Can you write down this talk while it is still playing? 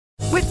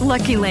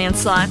Lucky Land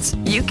Slots,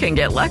 you can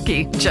get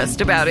lucky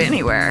just about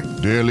anywhere.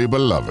 Dearly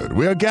beloved,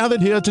 we are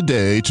gathered here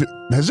today to...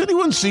 Has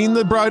anyone seen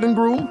the bride and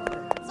groom?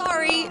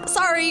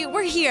 Sorry,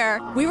 we're here.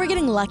 We were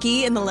getting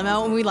lucky in the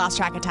limo and we lost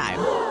track of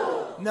time.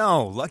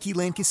 No, Lucky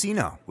Land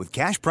Casino, with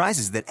cash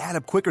prizes that add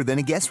up quicker than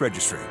a guest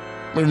registry.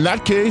 In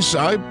that case,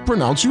 I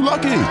pronounce you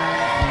lucky.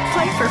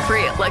 Play for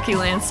free at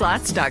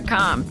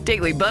LuckyLandSlots.com.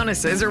 Daily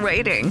bonuses are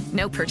waiting.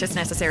 No purchase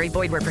necessary.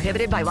 Void where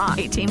prohibited by law.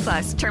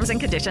 18+. Terms and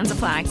conditions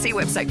apply. See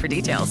website for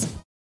details.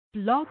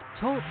 Blog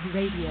Talk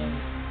Radio.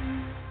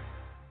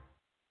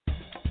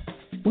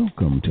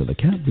 Welcome to the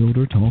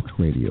CAPBuilder Talk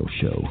Radio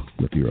Show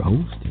with your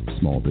host,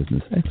 small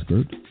business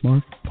expert,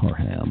 Marc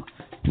Parham.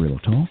 Real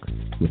talk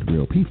with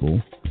real people,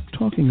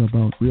 talking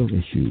about real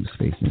issues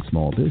facing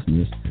small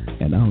business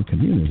and our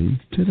community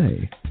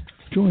today.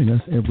 Join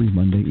us every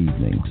Monday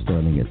evening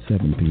starting at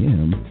 7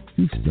 p.m.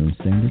 Eastern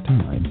Standard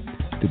Time.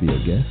 To be a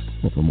guest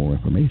or for more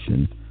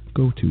information,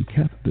 go to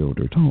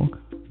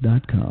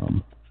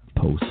CAPBuilderTalk.com.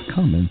 Post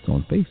comments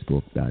on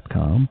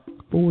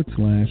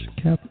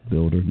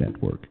Facebook.com/CAPBuilder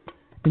Network.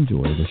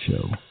 Enjoy the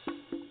show.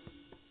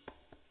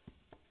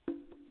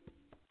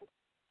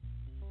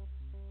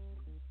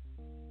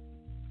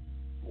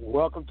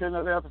 Welcome to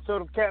another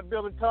episode of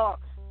CAPBuilder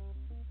Talks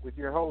with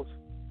your host,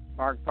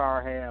 Marc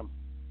Parham.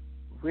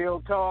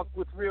 Real talk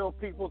with real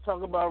people,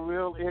 talk about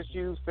real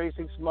issues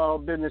facing small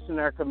business in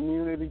our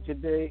community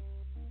today,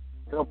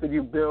 helping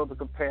you build the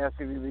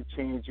capacity to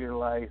change your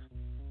life,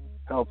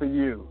 helping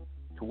you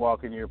to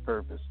walk in your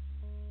purpose.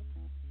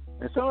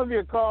 And some of you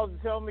have called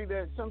to tell me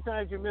that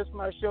sometimes you miss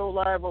my show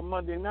live on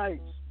Monday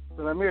nights,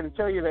 but I'm here to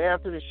tell you that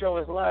after the show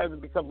is live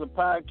and becomes a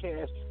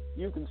podcast,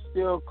 you can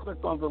still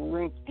click on the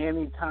link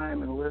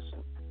anytime and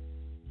listen.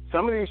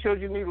 Some of these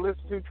shows you need to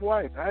listen to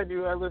twice. I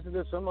do. I listen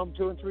to some of them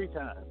 2 and 3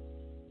 times.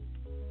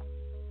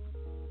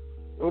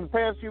 Over the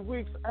past few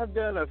weeks, I've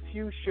done a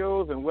few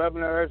shows and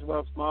webinars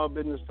about small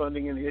business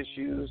funding and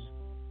issues.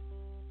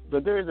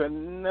 But there's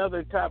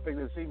another topic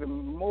that's even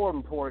more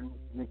important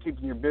than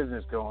keeping your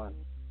business going.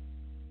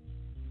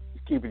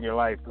 It's keeping your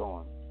life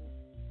going.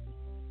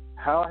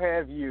 How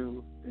have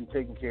you been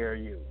taking care of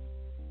you?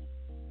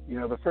 You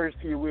know, the first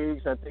few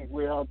weeks, I think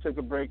we all took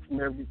a break from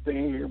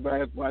everything.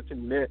 Everybody's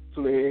watching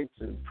Netflix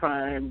and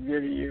Prime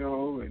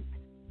Video and,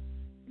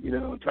 you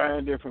know,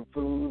 trying different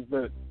foods.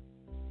 But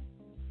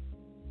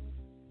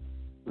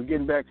we're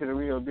getting back to the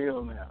real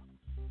deal now.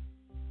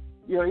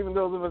 You know, even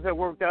those of us that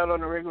worked out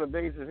on a regular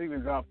basis, even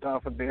dropped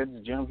off of beds,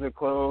 gyms are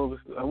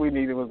closed. All we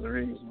needed was a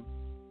reason.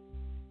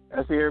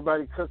 I see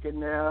everybody cooking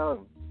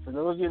now. For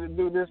those of you that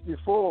do this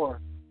before,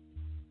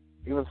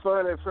 it was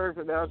fun at first,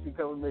 but now it's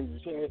becoming major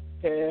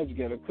tasks. You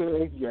got to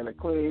cook, you got to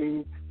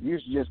clean. You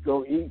used to just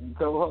go eat and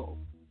go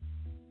home.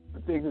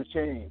 But things have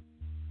changed.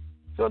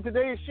 So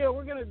today's show,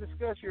 we're going to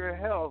discuss your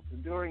health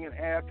during and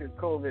after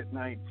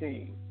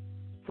COVID-19.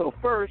 So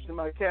first, in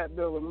my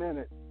CAPBuilder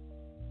Minute,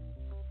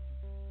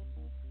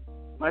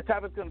 my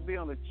topic's going to be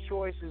on the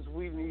choices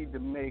we need to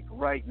make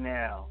right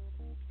now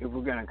if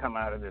we're going to come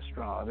out of this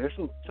strong. There's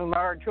some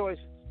hard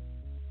choices.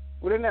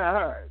 Well, they're not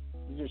hard.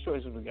 They're just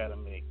choices we got to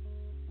make.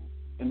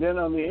 And then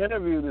on the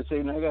interview this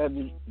evening, I got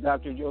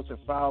Dr. Joseph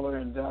Fowler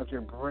and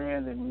Dr.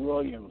 Brandon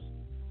Williams.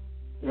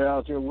 They're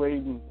out there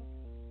waiting.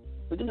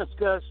 We're going to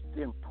discuss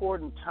the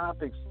important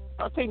topics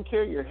about taking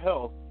care of your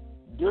health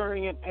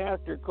during and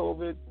after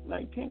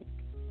COVID-19.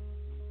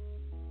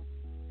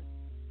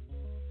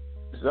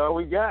 That's all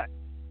we got.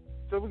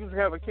 So we can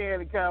have a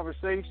candid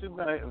conversation.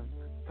 I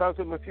talked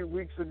to them a few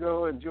weeks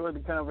ago, enjoyed the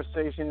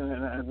conversation,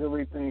 and I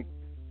really think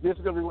this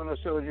is going to be one of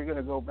those shows you're going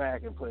to go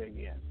back and play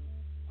again.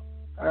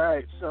 All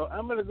right, so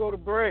I'm going to go to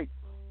break.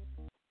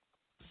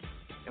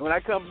 And when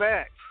I come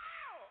back,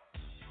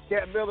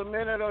 CAPBuilder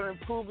Minute on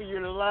improving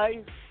your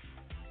life.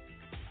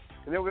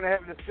 And then we're going to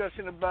have a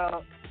discussion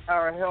about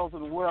our health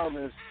and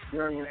wellness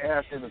during and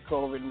after the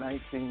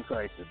COVID-19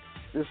 crisis.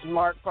 This is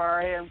Marc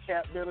Parham,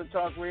 CAPBuilder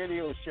Talk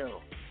Radio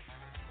Show.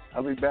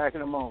 I'll be back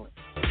in a moment.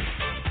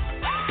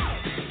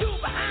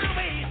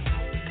 Superhighway,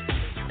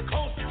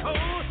 coast to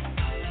coast,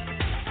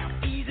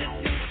 easy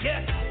to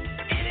get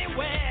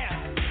anywhere.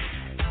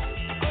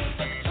 On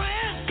the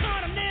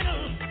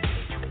transcontinental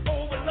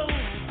overload,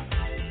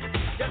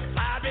 just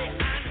fly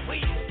behind the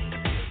wheel.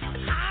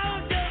 How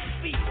does it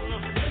feel?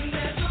 When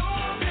there's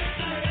no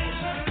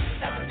destination,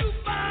 that's too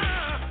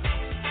far.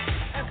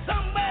 And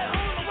somewhere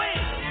on the way,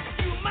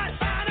 you might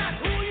find out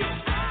who you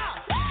are.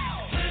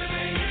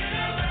 Living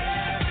in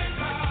America.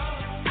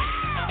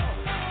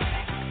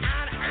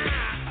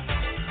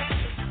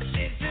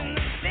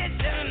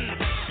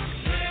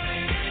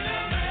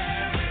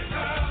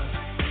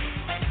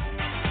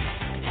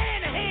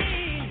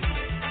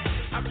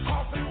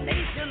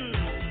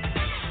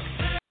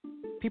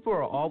 People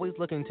are always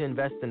looking to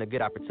invest in a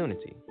good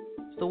opportunity.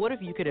 So what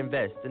if you could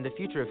invest in the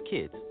future of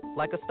kids,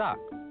 like a stock?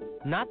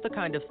 Not the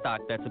kind of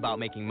stock that's about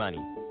making money,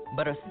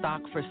 but a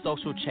stock for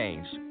social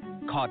change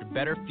called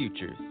Better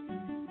Futures.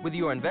 With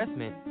your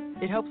investment,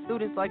 it helps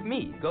students like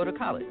me go to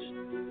college.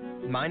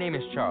 My name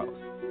is Charles,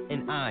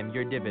 and I'm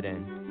your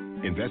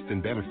dividend. Invest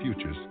in Better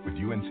Futures with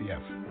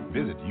UNCF.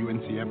 Visit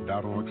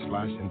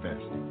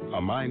uncf.org/invest.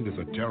 A mind is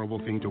a terrible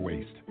thing to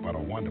waste, but a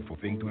wonderful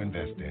thing to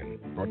invest in.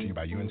 Brought to you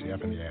by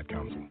UNCF and the Ad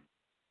Council.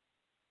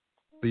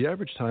 The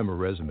average time a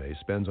resume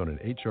spends on an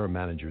HR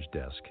manager's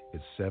desk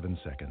is 7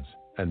 seconds,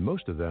 and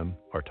most of them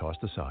are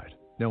tossed aside.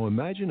 Now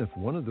imagine if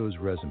one of those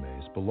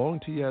resumes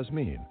belonged to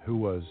Yasmin, who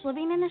was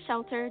living in a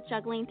shelter,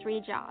 juggling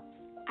 3 jobs.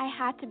 I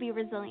had to be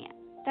resilient.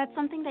 That's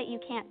something that you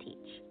can't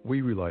teach.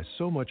 We rely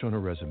so much on a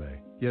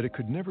resume, yet it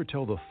could never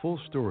tell the full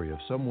story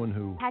of someone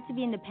who had to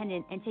be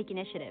independent and take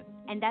initiative,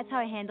 and that's how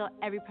I handle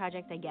every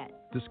project I get.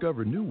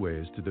 Discover new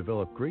ways to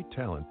develop great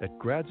talent at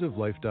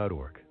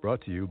gradsoflife.org.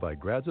 Brought to you by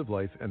Grads of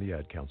Life and the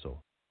Ad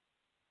Council.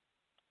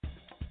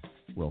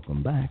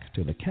 Welcome back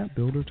to the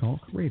CAPBuilder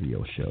Talk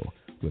radio show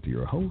with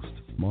your host,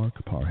 Marc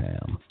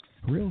Parham.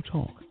 Real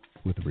talk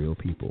with real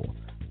people,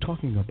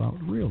 talking about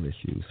real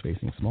issues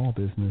facing small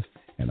business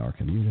and our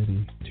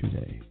community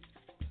today.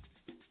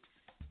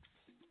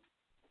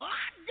 Oh,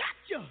 I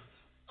got you.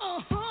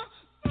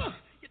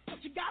 You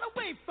thought you got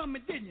away from me,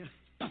 didn't you?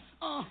 You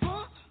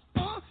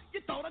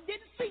thought I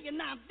didn't see you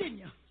now, didn't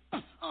you?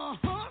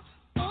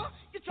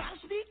 You tried to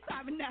sneak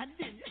by me now,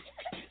 didn't you?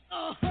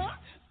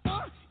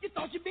 You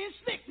thought you been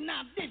slick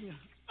now, didn't you?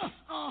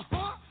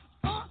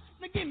 Now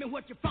give me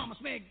what you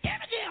promised me. Give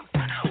it here.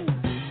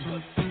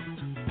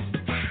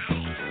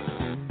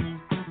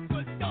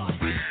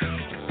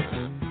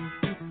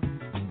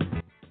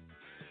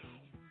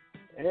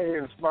 Hey,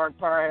 it's Marc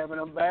Parham, and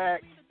I'm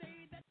back.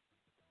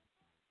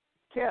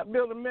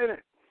 CAPBuilder Min.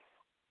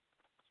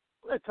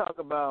 Let's talk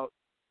about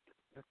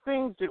the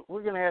things that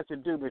we're going to have to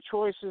do, the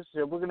choices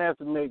that we're going to have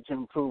to make to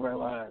improve our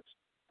lives.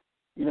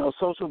 You know,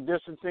 social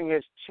distancing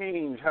has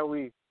changed how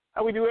we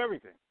do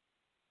everything.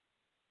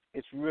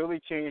 It's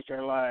really changed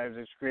our lives.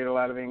 It's created a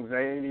lot of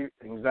anxiety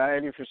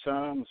for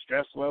some,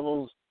 stress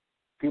levels.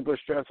 People are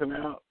stressing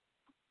out.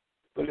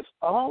 But it's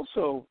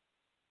also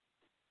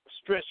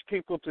stretched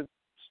people to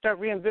start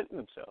reinventing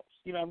themselves.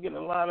 You know, I'm getting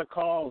a lot of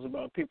calls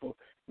about people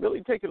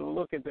really taking a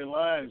look at their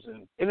lives,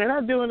 and they're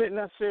not doing it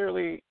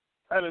necessarily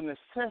out of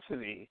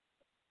necessity.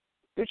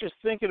 They're just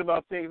thinking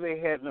about things they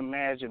hadn't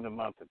imagined a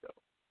month ago,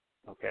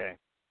 okay?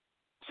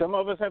 Some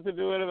of us have to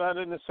do it out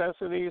of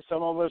necessity.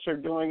 Some of us are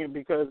doing it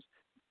because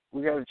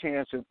we got a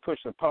chance to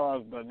push the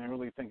pause button and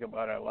really think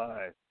about our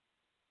lives.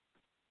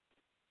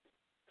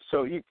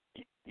 So you're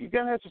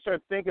going to have to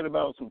start thinking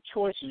about some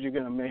choices you're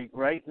going to make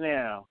right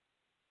now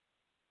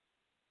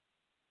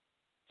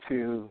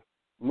to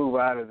move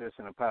out of this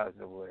in a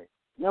positive way.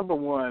 Number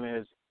one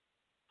is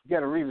you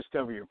got to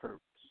rediscover your purpose.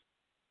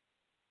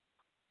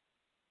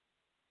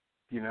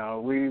 You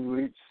know, we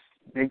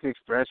make the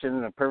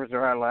expression, the purpose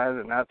of our lives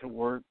is not to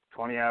work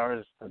 20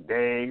 hours a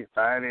day,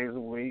 5 days a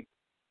week,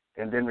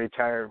 and then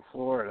retire in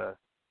Florida.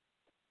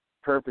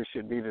 Purpose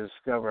should be to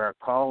discover our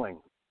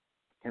calling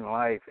in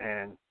life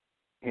and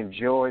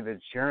enjoy the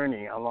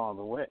journey along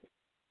the way,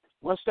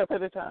 one step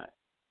at a time.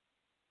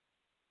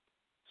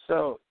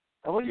 So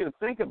I want you to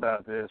think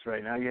about this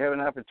right now. You have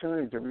an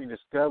opportunity to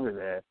rediscover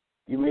that.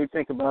 You may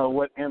think about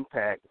what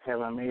impact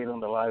have I made on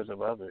the lives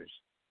of others,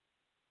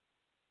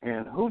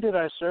 and who did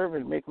I serve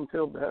and make them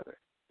feel better.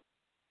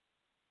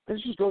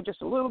 Let's just go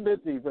just a little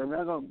bit deeper. I'm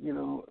not going to, you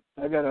know,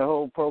 I got a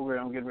whole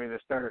program I'm getting ready to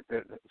start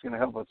that's going to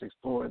help us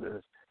explore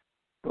this,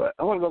 but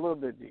I want to go a little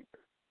bit deeper.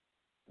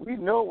 We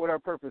know what our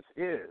purpose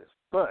is,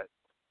 but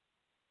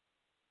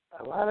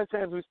a lot of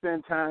times we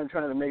spend time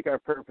trying to make our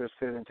purpose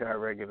fit into our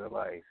regular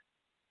life.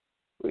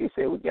 We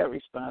say we got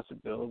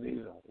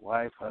responsibilities, a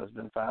wife,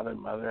 husband, father,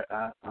 mother,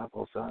 aunt,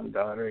 uncle, son,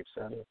 daughter,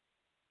 etc.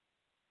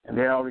 And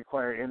they all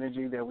require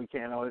energy that we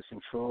can't always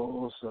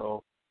control.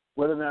 So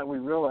whether or not we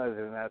realize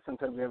it or not,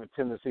 sometimes we have a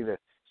tendency to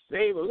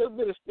save a little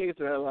bit of space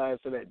in our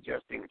lives for that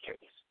just in case.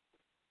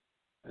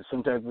 And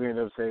sometimes we end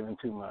up saving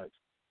too much.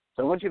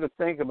 So I want you to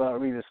think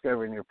about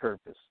rediscovering your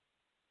purpose.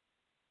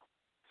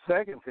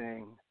 Second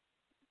thing,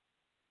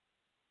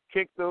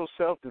 kick those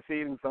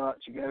self-defeating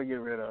thoughts. You got to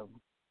get rid of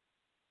them.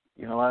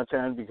 You know, a lot of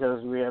times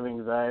because we have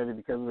anxiety,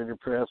 because we're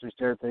depressed, we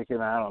start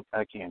thinking, I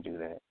can't do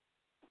that.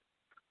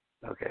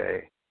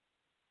 Okay.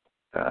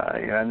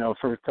 I know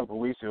first couple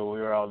of weeks ago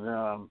we were all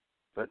numb,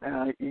 but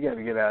now you got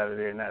to get out of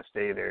there and not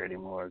stay there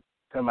anymore.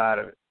 Come out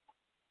of it.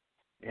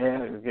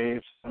 Yeah, okay,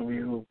 some of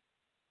you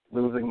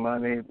losing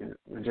money,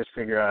 just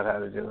figure out how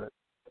to do it.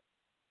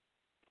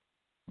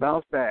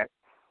 Bounce back.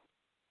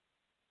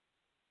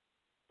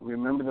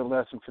 Remember the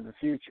lesson for the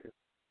future.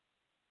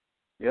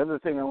 The other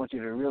thing I want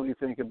you to really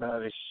think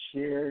about is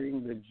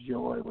sharing the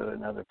joy with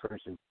another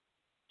person.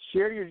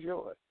 Share your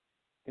joy.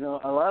 You know,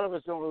 a lot of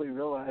us don't really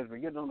realize we're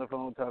getting on the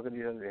phone talking to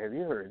each other. Have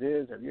you heard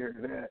this? Have you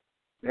heard that?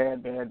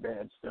 Bad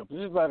stuff.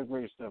 There's a lot of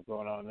great stuff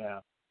going on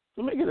now.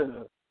 So make it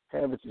a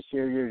habit to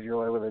share your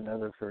joy with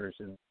another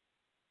person.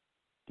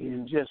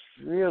 And just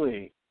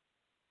really,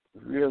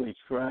 really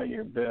try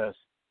your best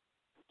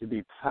to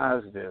be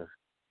positive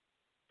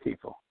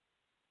people.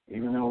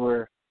 Even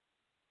though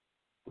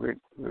we're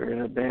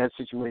in a bad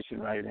situation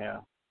right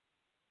now.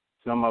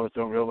 Some of us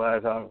don't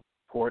realize how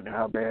important and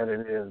how bad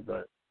it is,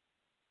 but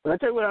I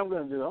tell you what I'm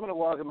going to do. I'm going to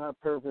walk in my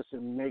purpose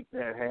and make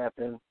that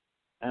happen.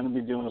 I'm going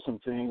to be doing some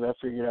things. I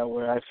figured out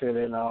where I fit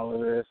in all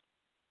of this.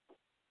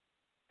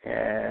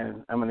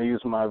 And I'm going to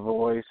use my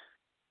voice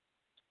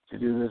to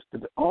do this.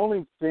 But the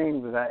only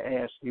thing that I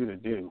ask you to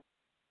do,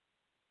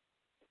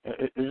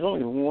 there's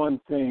only one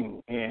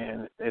thing,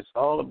 and it's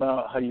all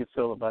about how you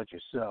feel about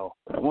yourself.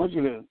 But I want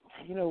you to,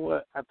 you know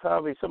what,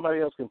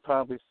 somebody else can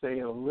probably say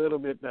it a little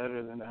bit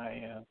better than I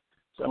am.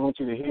 So I want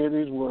you to hear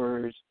these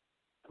words.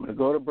 I'm going to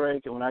go to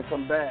break, and when I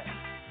come back,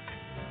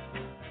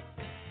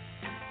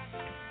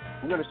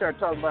 we're going to start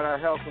talking about our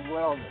health and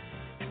wellness.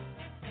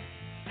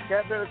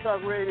 CAPBuilder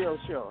Talk Radio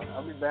Show.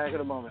 I'll be back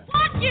in a moment.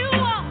 What you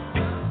want?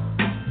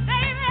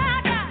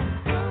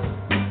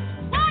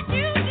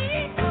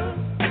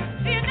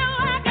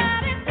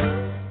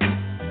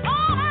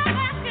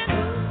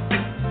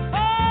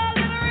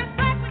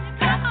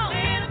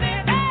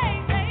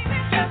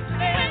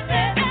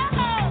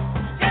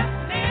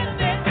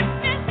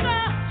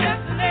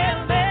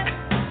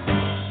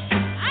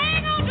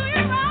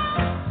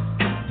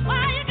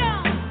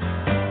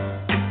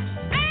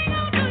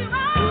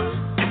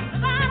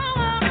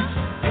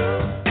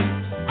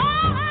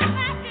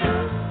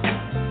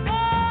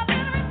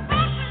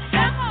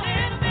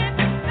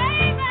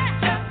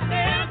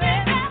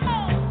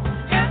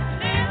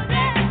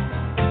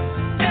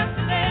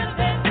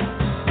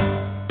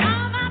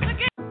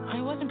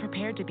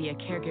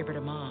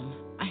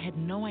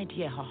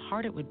 How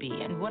hard it would be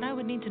and what I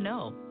would need to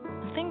know.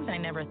 Things I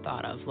never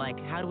thought of, like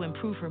how to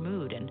improve her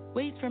mood and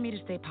ways for me to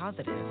stay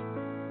positive.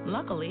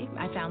 Luckily,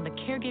 I found the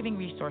Caregiving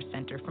Resource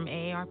Center from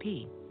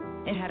AARP.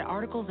 It had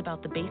articles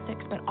about the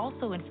basics, but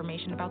also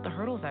information about the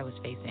hurdles I was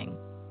facing.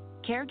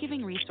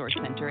 Caregiving Resource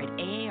Center at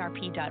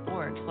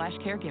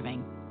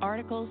aarp.org/caregiving.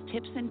 Articles,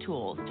 tips, and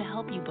tools to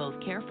help you both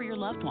care for your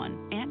loved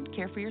one and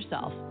care for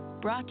yourself.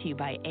 Brought to you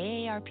by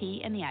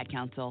AARP and the Ad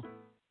Council.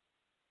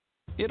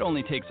 It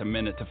only takes a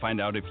minute to find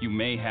out if you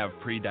may have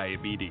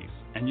prediabetes,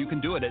 and you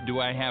can do it at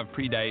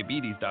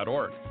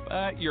doihaveprediabetes.org.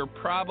 But you're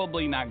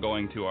probably not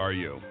going to, are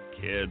you?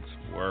 Kids,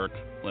 work,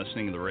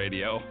 listening to the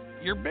radio.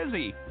 You're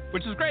busy,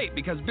 which is great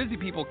because busy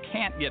people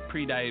can't get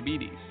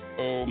prediabetes.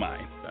 Oh my,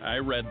 I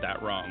read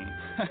that wrong.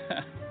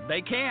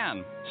 They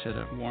can. Should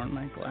have worn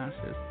my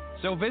glasses.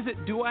 So visit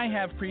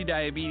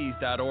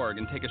doihaveprediabetes.org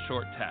and take a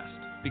short test,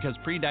 because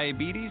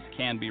prediabetes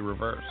can be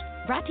reversed.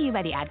 Brought to you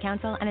by the Ad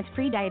Council and its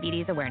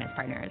Pre-Diabetes Awareness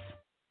Partners.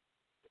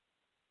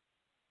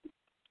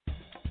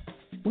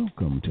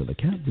 Welcome to the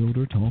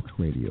CAPBuilder Talk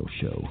Radio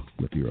Show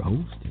with your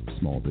host,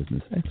 small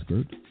business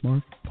expert,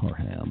 Marc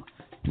Parham.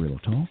 Real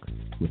talk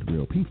with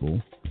real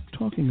people,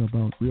 talking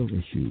about real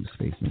issues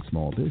facing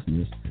small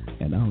business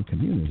and our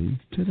community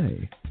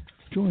today.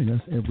 Join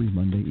us every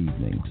Monday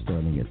evening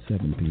starting at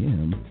 7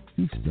 p.m.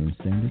 Eastern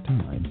Standard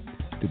Time.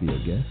 To be a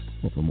guest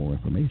or for more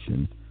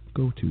information,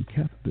 go to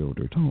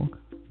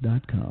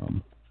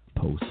CAPBuilderTalk.com.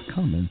 Post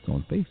comments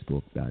on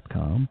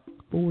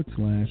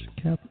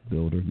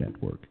Facebook.com/CAPBuilder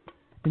Network.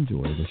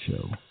 Enjoy the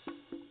show.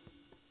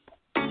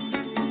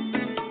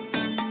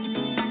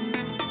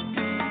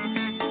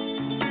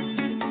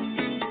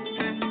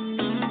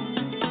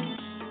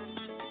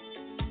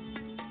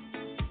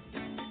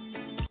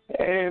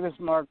 Hey, this is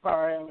Marc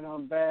Parham, and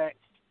I'm back.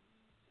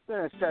 I'm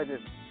going to start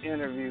this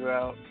interview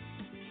out,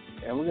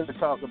 and we're going to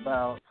talk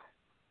about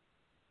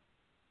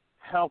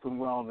health and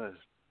wellness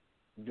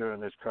during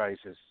this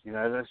crisis. You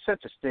know, there's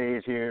such a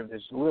stage here.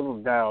 There's little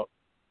doubt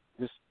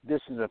this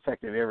has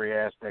affected every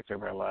aspect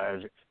of our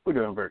lives. We're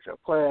doing virtual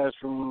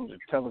classrooms,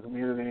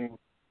 telecommuting,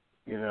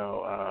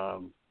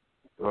 we're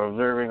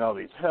observing all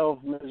these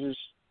health measures.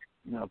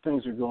 You know,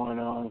 things are going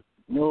on.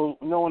 No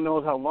one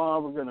knows how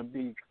long we're going to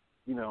be,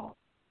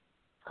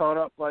 caught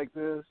up like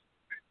this.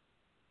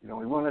 You know,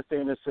 we want to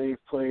stay in a safe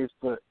place,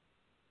 but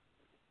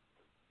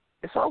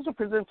it also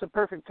presents a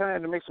perfect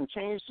time to make some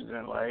changes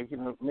in life,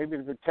 maybe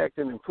to protect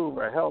and improve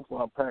our health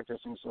while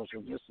practicing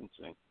social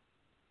distancing.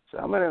 So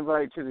I'm going to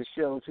invite to the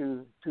show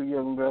two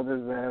young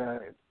brothers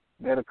that I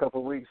met a couple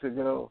of weeks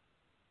ago.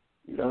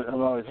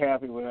 I'm always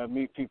happy when I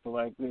meet people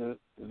like this.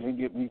 They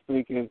get me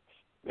thinking.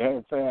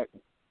 In fact,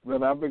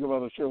 brother, I'll bring them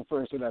on the show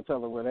first and I'll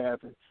tell them what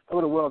happened. I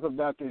want to welcome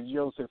Dr.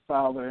 Joseph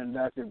Fowler and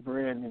Dr.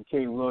 Brandon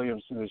K.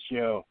 Williams to the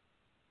show.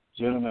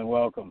 Gentlemen,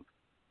 welcome.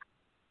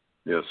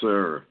 Yes,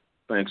 sir.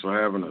 Thanks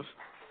for having us.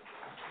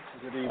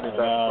 Good evening, Dr.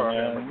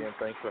 Parham. Again,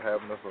 thanks for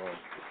having us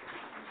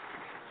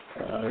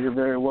on. You're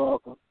very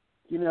welcome.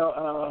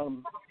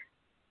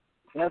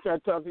 After I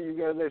talked to you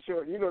guys that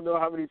short, you don't know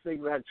how many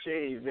things I've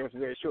changed after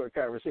that short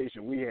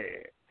conversation we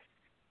had.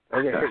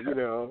 Okay,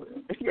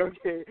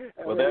 okay.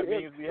 Well, that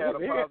means we had a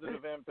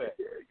positive impact.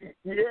 I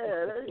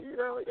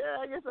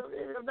guess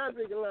I'm not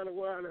drinking a lot of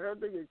water. I'm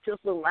drinking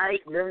Crystal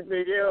Light and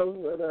everything else.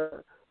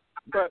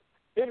 But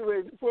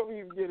anyway, before we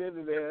even get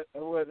into that, I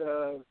want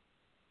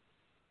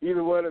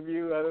either one of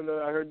you, I don't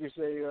know, I heard you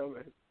say,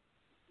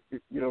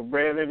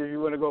 Brandon, if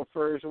you want to go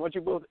first, I want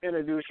you both to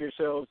introduce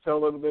yourselves, tell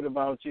a little bit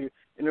about you.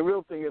 And the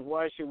real thing is,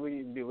 why should we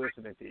even be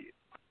listening to you?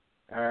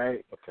 All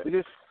right? Okay. So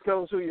just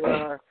tell us who you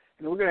are,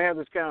 and we're going to have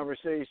this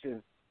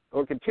conversation,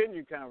 or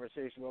continued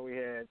conversation, what we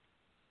had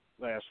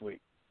last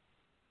week.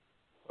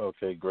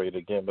 Okay, great.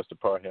 Again, Mr.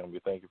 Parham, we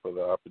thank you for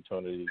the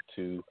opportunity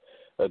to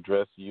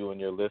address you and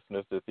your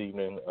listeners this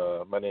evening.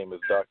 My name is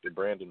Dr.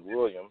 Brandon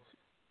Williams.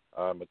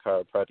 I'm a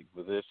chiropractic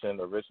physician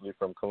originally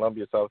from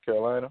Columbia, South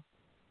Carolina.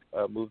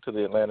 I moved to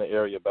the Atlanta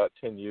area about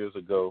 10 years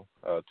ago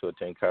to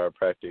attend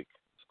chiropractic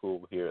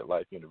school here at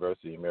Life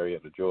University in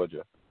Marietta,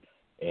 Georgia.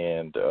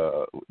 And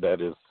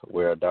that is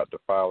where Dr.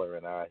 Fowler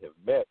and I have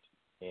met.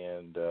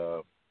 And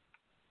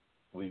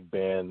we've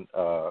been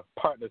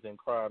partners in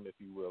crime, if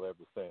you will,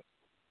 ever since.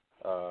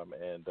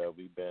 And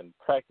we've been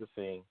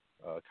practicing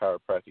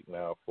chiropractic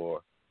now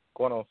for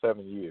going on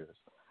 7 years.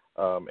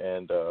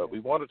 And we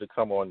wanted to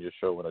come on your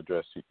show and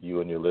address you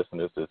and your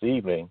listeners this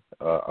evening,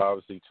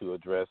 obviously to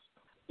address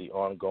the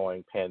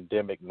ongoing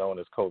pandemic known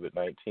as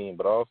COVID-19,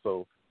 but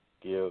also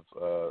give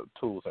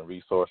tools and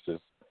resources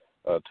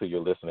to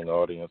your listening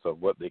audience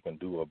of what they can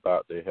do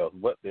about their health,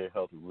 what their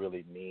health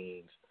really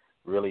means,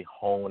 really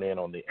hone in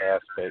on the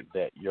aspect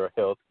that your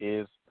health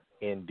is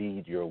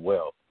indeed your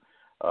wealth.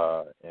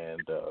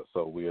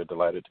 So we are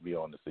delighted to be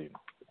on this evening.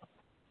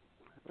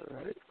 All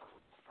right.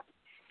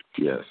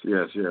 Yes.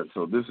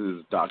 So this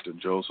is Dr.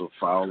 Joseph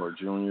Fowler,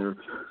 Jr.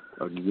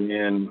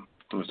 Again,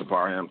 Mr.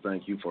 Parham,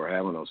 thank you for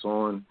having us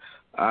on.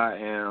 I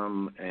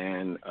am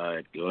an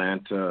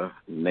Atlanta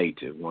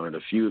native, one of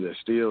the few that's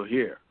still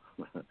here.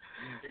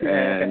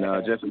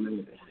 And just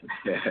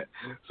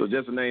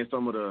to name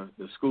some of the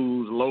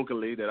schools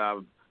locally that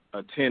I've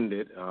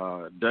attended,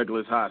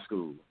 Douglas High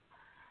School,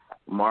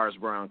 Morris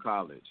Brown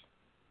College,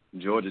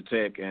 Georgia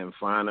Tech, and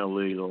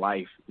finally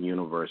Life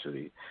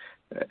University.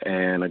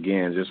 And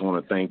again, just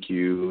want to thank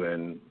you,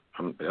 and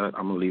I'm going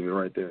to leave it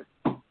right there.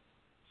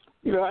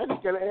 You know, I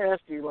just got to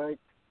ask you, like,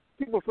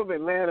 people from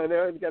Atlanta, they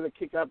always got to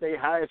kick out their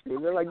high school.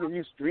 They're like, give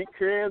you street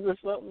creds or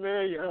something,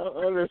 man. You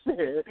don't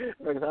understand.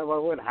 Like, how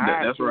about what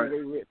high school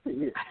they went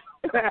to.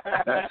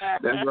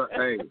 That's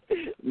right.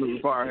 Hey,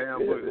 Mr. Parham,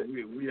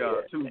 we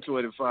are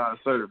 225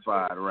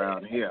 certified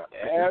around here.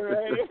 All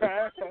right.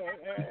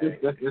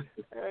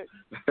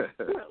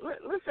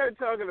 Let's start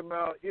talking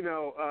about,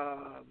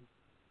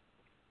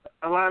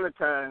 a lot of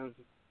times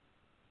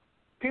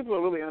people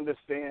don't really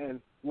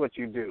understand what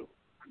you do.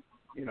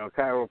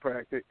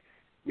 Chiropractic,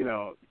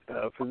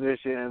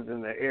 physicians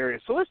in the area.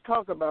 So let's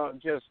talk about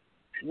just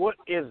what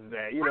is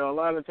that? A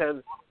lot of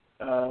times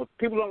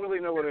people don't really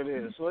know what it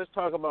is. So let's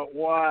talk about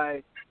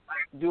why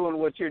doing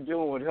what you're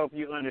doing would help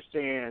you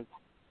understand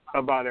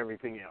about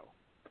everything else.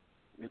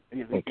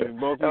 You think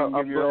both of you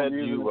give your own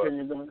views and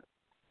opinions on it?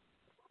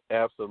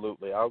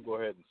 Absolutely. I'll go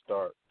ahead and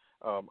start.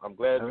 I'm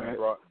glad you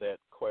brought that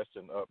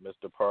question up,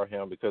 Mr.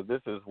 Parham, because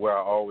this is where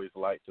I always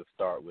like to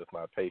start with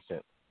my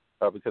patients.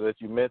 Because as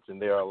you mentioned,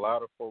 there are a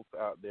lot of folks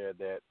out there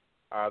that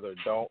either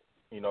don't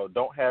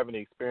have any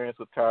experience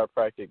with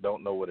chiropractic,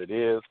 don't know what it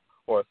is,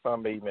 or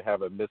some may even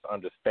have a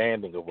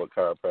misunderstanding of what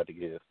chiropractic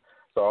is.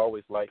 So I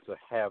always like to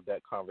have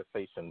that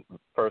conversation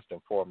first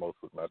and foremost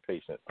with my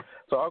patients.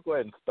 So I'll go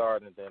ahead and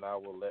start, and then I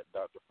will let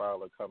Dr.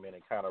 Fowler come in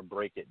and kind of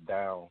break it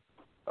down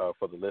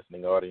for the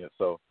listening audience.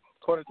 So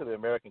according to the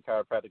American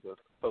Chiropractic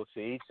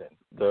Association,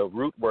 the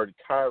root word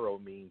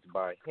chiro means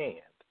by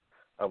hand.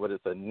 But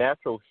it's a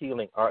natural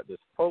healing art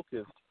that's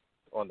focused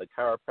on the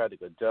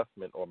chiropractic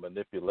adjustment or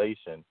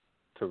manipulation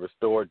to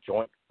restore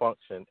joint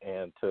function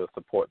and to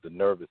support the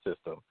nervous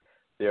system,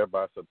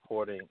 thereby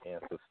supporting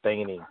and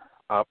sustaining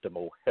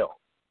optimal health,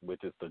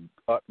 which is the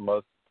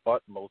utmost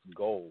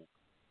goal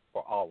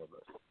for all of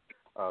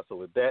us. So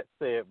with that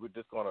said, we're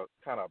just going to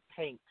kind of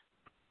paint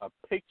a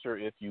picture,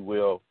 if you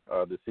will,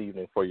 this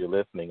evening for your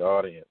listening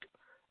audience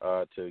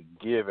to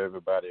give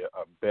everybody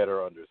a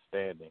better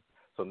understanding.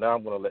 So now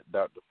I'm going to let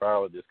Dr.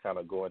 Fowler just kind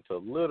of go into a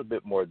little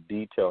bit more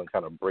detail and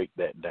kind of break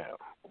that down.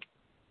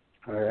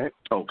 All right.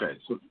 Okay.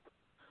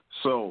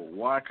 So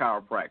why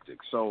chiropractic?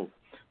 So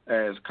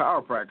as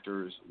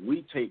chiropractors,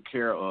 we take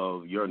care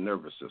of your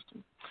nervous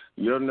system.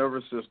 Your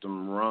nervous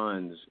system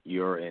runs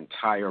your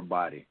entire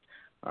body.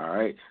 All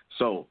right.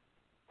 So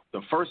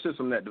the first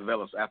system that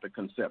develops after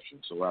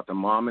conception, so after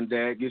mom and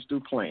dad gets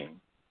through playing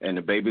and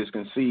the baby is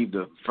conceived,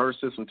 the first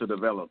system to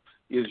develop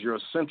is your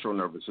central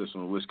nervous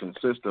system, which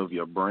consists of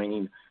your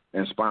brain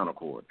and spinal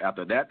cord.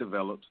 After that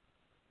develops,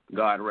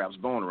 God wraps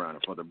bone around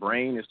it. For the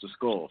brain, it's the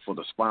skull. For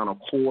the spinal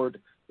cord,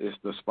 it's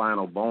the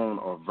spinal bone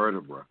or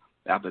vertebra.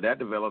 After that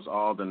develops,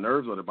 all the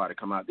nerves of the body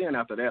come out. Then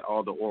after that,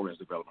 all the organs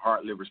develop,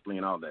 heart, liver,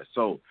 spleen, all that.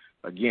 So,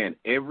 again,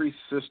 every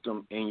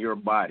system in your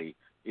body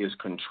is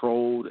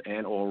controlled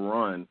and or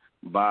run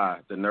by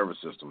the nervous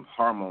system,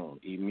 hormone,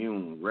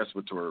 immune,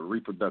 respiratory,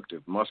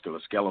 reproductive, muscular,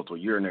 skeletal,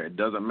 urinary. It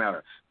doesn't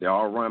matter. They're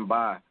all run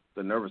by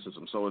the nervous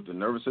system. So if the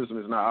nervous system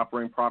is not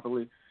operating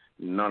properly,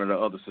 none of the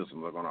other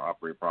systems are going to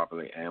operate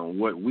properly. And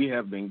what we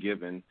have been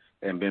given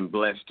and been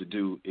blessed to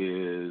do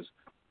is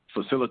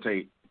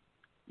facilitate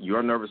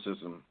your nervous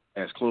system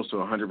as close to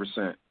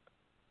 100%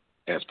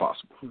 as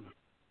possible.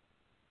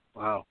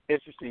 Wow.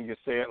 Interesting you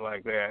say it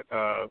like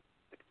that.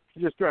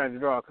 Just trying to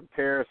draw a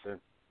comparison.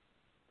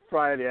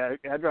 Friday,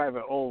 I drive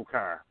an old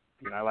car.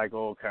 I like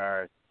old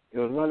cars. It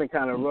was running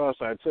kind of rough,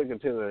 so I took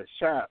it to the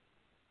shop.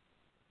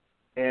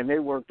 and they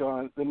worked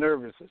on the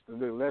nervous system,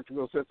 the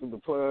electrical system, the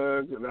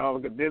plugs, and all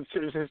the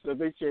condenser system.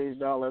 They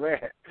changed all of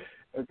that.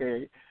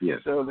 Okay. Yes.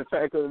 So the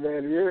fact of the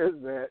matter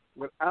is that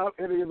without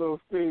any of those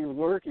things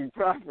working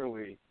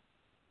properly,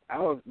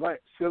 my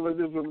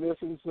cylinders were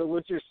missing. So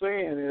what you're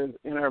saying is,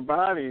 in our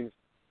bodies,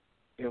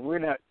 if we're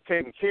not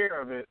taking care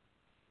of it,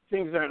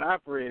 things aren't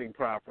operating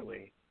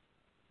properly.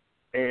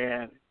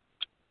 And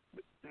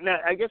now,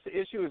 I guess the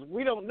issue is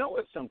we don't know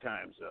it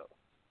sometimes, though.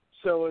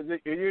 So is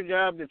it your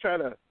job to try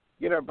to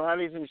get our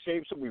bodies in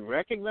shape so we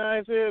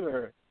recognize it?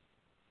 Or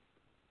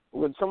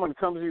when someone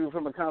comes to you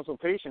from a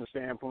consultation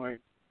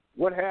standpoint,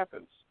 what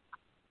happens?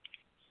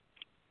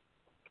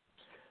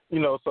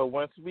 So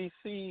once we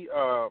see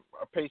our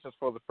patients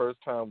for the first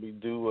time, we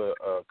do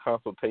a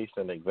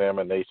consultation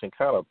examination,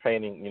 kind of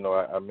painting,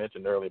 I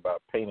mentioned earlier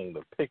about painting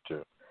the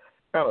picture,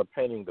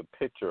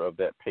 of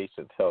that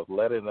patient's health,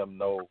 letting them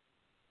know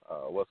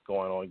what's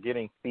going on,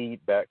 getting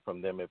feedback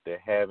from them if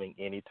they're having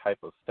any type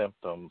of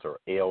symptoms or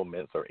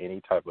ailments or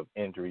any type of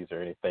injuries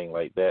or anything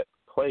like that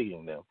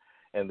plaguing them.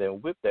 And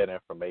then with that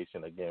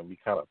information, again, we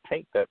kind of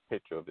paint that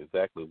picture of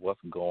exactly what's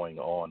going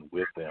on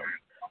with them.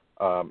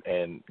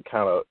 And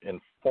kind of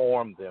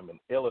inform them and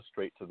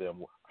illustrate to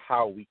them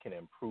how we can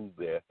improve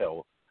their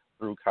health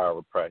through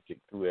chiropractic,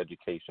 through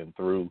education,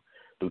 through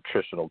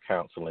nutritional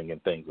counseling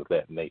and things of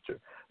that nature.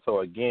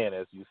 So again,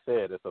 as you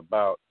said, it's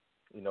about,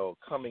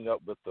 coming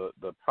up with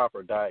the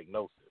proper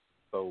diagnosis.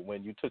 So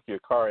when you took your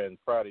car in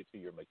Friday to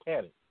your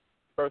mechanic,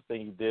 first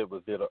thing he did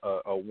was did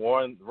a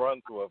run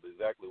through of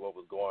exactly what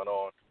was going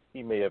on.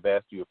 He may have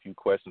asked you a few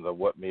questions of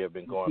what may have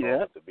been going on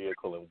with the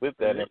vehicle, and with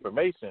that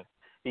information,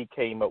 he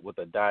came up with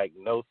a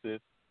diagnosis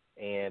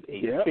and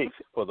a fix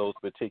for those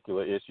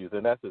particular issues,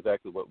 and that's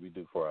exactly what we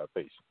do for our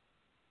patients.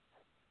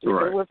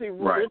 Right. What's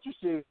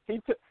interesting,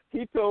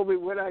 he told me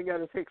what I got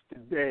to fix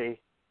today,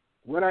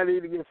 what I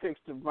need to get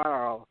fixed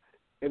tomorrow,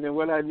 and then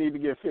what I need to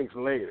get fixed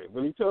later.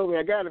 But he told me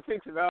I got to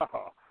fix it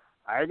all.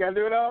 I ain't got to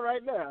do it all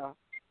right now,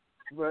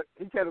 but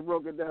he kind of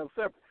broke it down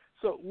separate.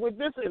 So with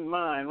this in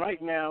mind, right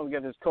now we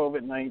got this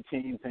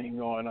COVID-19 thing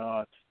going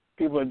on.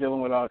 People are dealing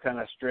with all kind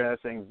of stress,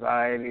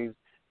 anxieties.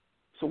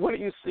 So what are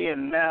you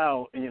seeing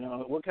now?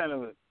 What kind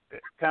of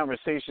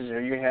conversations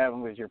are you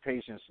having with your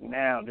patients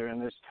now during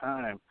this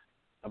time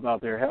about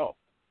their health?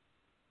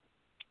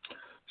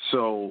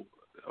 So,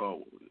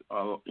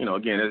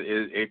 again,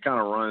 it kind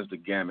of runs the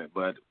gamut,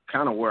 but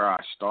kind of where I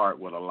start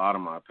with a lot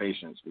of my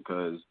patients,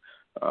 because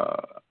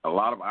a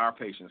lot of our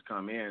patients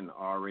come in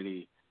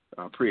already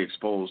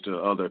pre-exposed to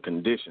other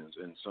conditions.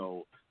 And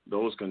so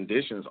those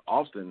conditions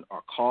often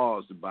are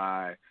caused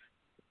by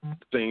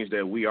things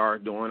that we are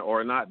doing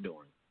or not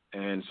doing.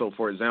 And so,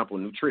 for example,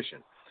 nutrition.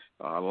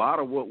 A lot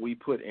of what we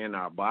put in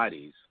our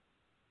bodies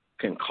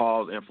can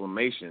cause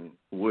inflammation,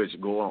 which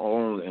go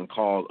on and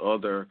cause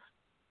other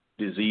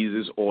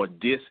diseases or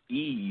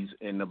dis-ease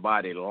in the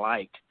body,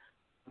 like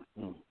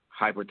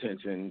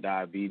hypertension,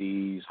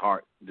 diabetes,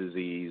 heart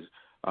disease,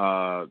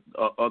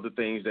 other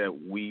things that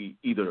we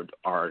either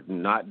are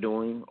not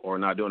doing or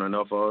not doing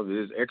enough of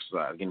is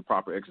exercise, getting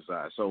proper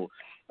exercise. So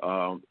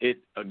it,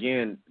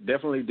 again,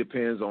 definitely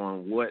depends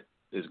on what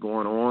is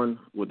going on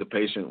with the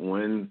patient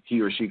when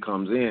he or she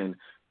comes in,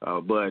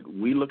 but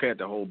we look at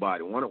the whole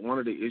body. One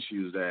of the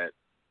issues that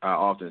I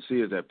often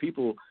see is that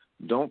people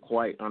don't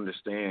quite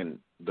understand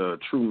the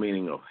true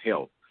meaning of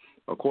health.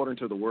 According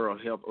to the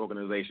World Health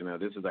Organization, now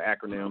this is the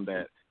acronym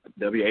that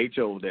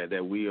WHO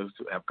that we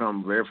have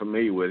come very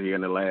familiar with here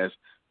in the last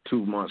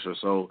 2 months or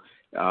so.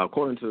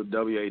 According to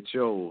the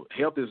WHO,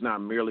 health is not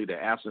merely the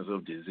absence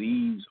of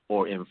disease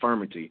or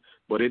infirmity,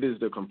 but it is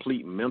the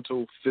complete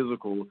mental,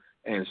 physical,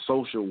 and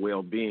social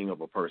well-being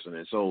of a person.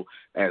 And so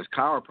as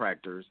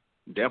chiropractors,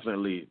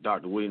 definitely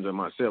Dr. Williams and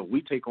myself,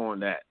 we take on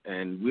that.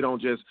 And we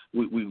don't just,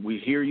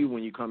 we hear you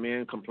when you come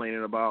in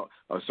complaining about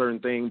a certain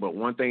thing, but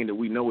one thing that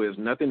we know is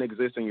nothing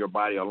exists in your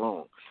body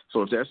alone.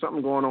 So if there's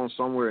something going on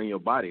somewhere in your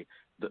body,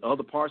 the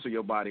other parts of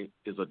your body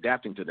is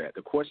adapting to that.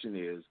 The question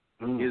is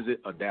it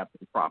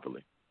adapting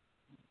properly?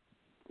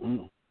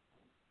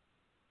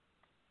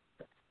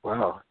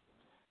 Wow.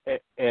 And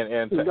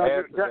to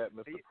add to that,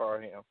 Mr.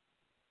 Parham,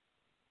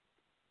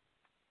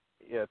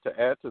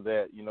 to add to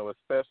that,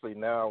 especially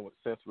now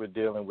since we're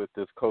dealing with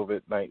this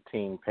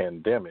COVID-19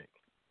 pandemic,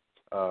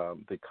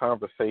 the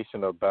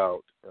conversation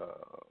about,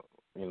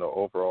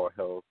 overall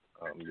health,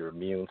 your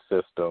immune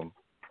system,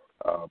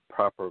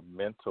 proper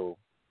mental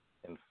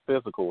and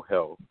physical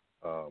health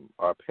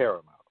are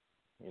paramount.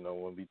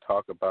 When we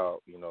talk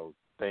about,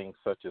 things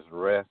such as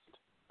rest,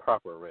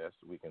 proper rest,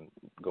 we can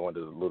go into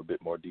a little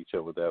bit more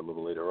detail with that a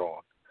little later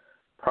on,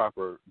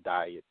 proper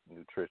diet,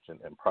 nutrition,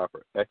 and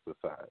proper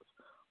exercise,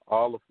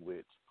 all of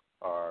which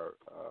are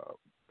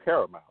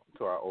paramount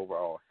to our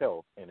overall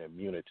health and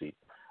immunity.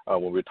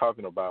 When we're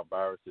talking about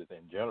viruses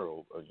in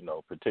general,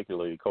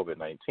 particularly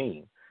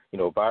COVID-19,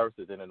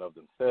 viruses in and of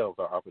themselves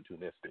are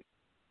opportunistic.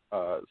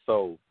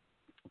 So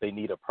they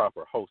need a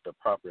proper host, a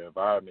proper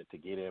environment to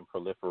get in,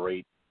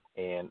 proliferate,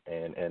 and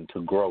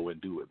to grow and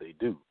do what they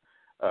do.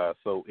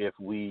 So if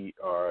we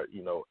are,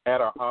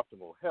 at our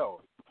optimal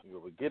health,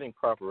 we're getting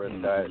proper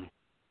rest, diet,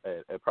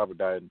 at proper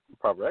diet and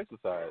proper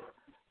exercise,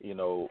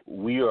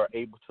 we are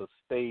able to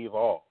stave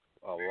off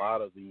a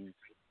lot of these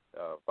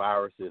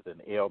viruses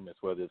and ailments,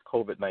 whether it's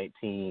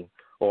COVID-19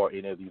 or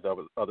any of these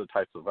other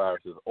types of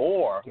viruses,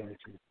 or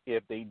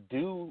if they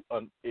do,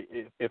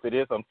 if it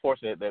is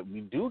unfortunate that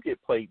we do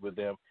get plagued with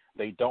them,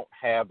 they don't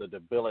have the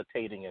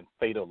debilitating and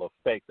fatal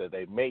effect that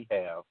they may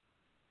have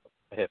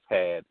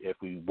had if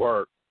we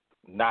were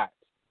not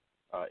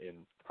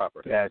in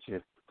proper health.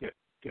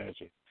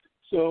 Gotcha.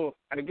 So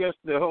I guess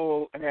the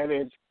whole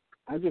adage,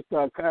 I just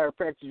thought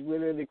chiropractors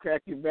went in to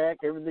crack your back,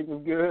 everything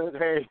was good.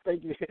 Hey,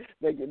 thank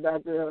you,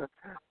 doctor.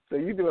 So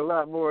you do a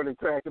lot more than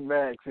cracking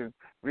backs and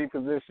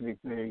repositioning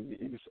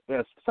things.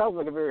 It sounds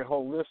like a very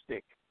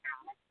holistic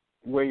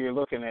way you're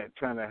looking at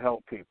trying to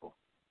help people.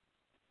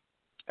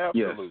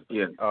 Absolutely.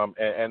 Yes.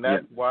 And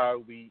that's why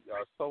we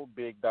are so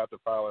big, Dr.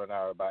 Fowler and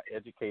I, about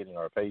educating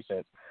our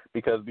patients,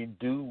 because we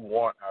do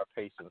want our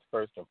patients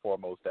first and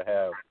foremost to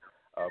have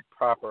a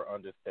proper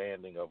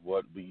understanding of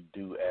what we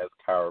do as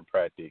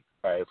chiropractors,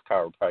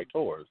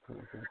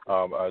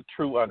 a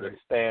true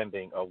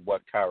understanding of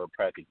what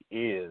chiropractic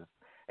is,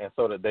 and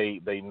so that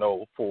they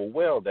know full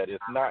well that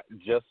it's not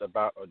just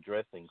about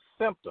addressing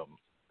symptoms,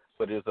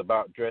 but it's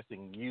about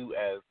addressing you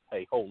as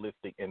a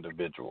holistic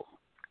individual.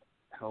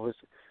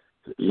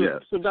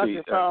 Yes. So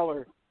Dr.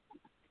 Fowler,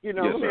 let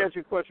me ask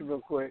you a question real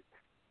quick.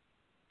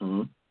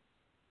 Mm-hmm.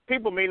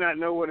 People may not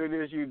know what it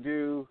is you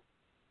do,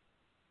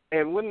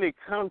 and when they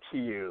come to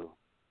you,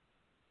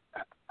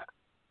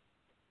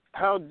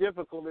 how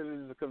difficult it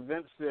is to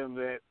convince them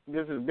that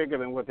this is bigger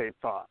than what they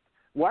thought.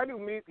 Why do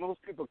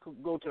most people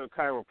go to a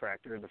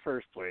chiropractor in the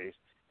first place,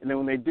 and then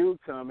when they do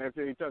come,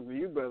 after they talk to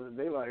you, brother,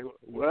 they like,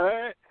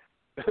 what?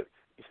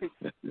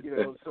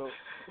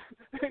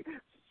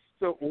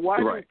 So why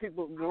do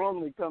people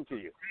normally come to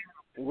you?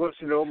 What's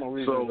the normal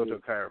reason to go to a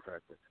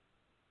chiropractor?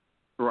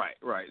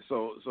 Right.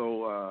 So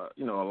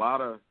a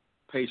lot of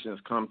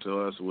patients come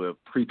to us with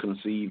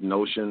preconceived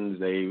notions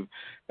they've,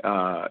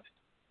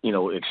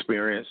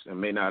 experienced and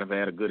may not have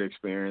had a good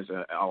experience.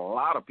 A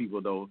lot of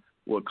people, though,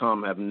 will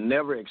come have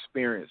never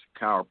experienced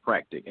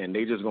chiropractic, and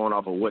they just going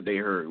off of what they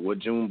heard, what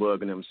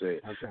Junebug and them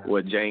said,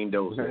 what Jane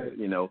Doe said,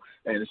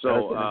 And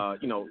so,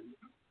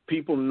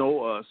 people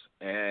know us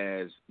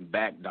as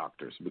back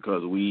doctors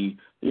because we,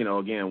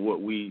 again,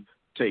 what we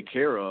take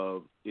care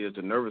of is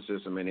the nervous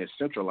system, and it's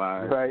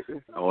centralized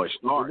or it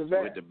starts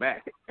with the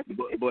back.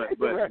 But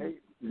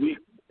we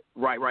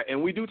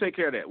and we do take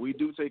care of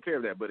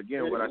that. But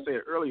again, what I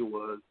said earlier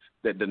was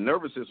that the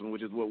nervous system,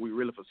 which is what we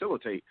really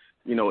facilitate,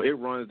 it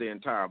runs the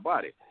entire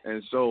body.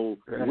 And so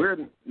we're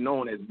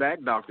known as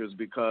back doctors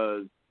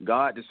because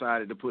God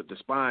decided to put the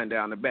spine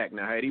down the back.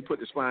 Now, had he put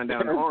the spine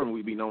down the arm,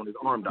 we'd be known as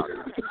arm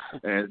doctors.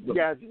 And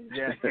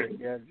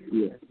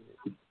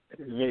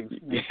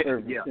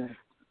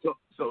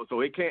so,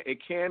 So it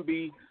can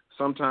be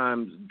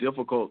sometimes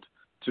difficult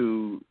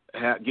to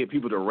get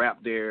people to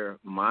wrap their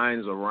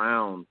minds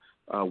around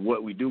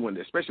what we do,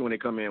 especially when they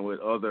come in with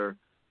other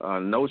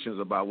notions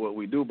about what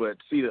we do. But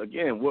see,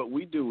 again, what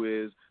we do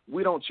is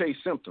we don't chase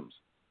symptoms.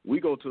 We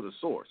go to the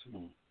source,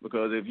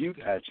 because if you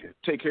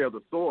take care of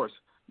the source,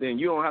 then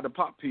you don't have to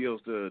pop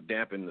pills to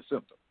dampen the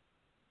symptom.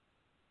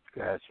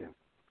 Gotcha.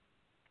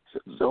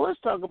 So let's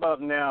talk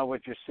about now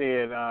what you're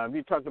saying.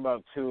 You talked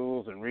about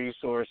tools and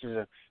resources.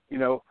 And,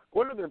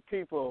 what are the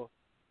people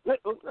 – let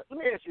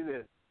me ask you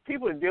this.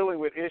 People are dealing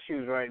with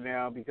issues right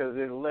now because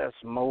they're less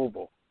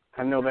mobile.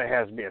 I know that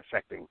has to be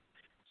affecting.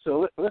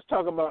 So let's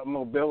talk about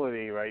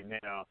mobility right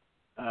now.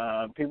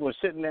 People are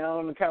sitting down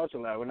on the couch a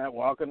lot. We're not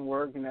walking to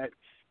work.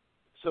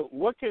 So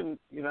what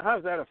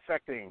how's that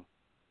affecting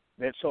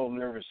that whole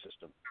nervous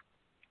system?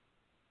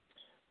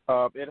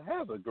 It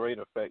has a great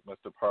effect,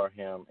 Mr.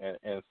 Parham,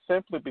 and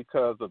simply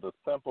because of the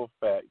simple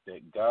fact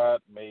that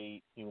God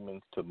made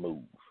humans to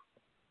move.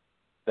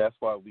 That's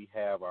why we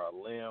have our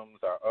limbs,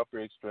 our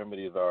upper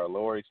extremities, our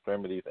lower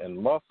extremities, and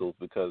muscles,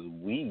 because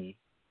we,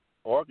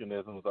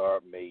 organisms, are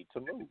made to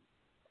move.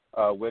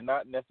 We're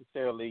not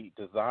necessarily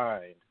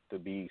designed to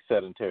be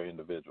sedentary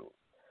individuals.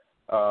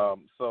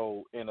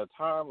 So in a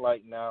time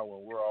like now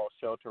when we're all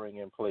sheltering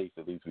in place,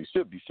 at least we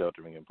should be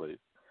sheltering in place,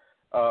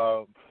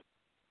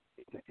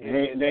 they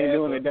ain't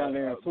doing it down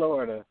there in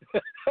Florida.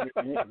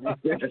 And a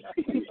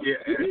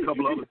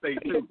couple other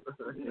states too.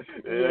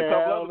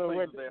 I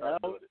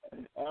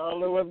don't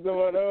know what's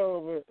going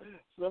on, but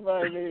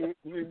somebody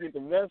need to get the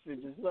message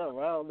or something.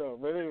 I don't know.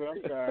 But anyway,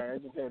 I'm sorry. I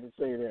just had to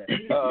say that.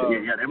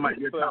 That might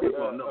be a topic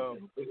for no.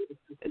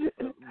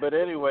 But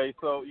anyway,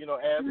 so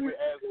as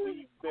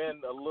we've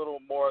been a little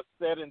more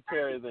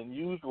sedentary than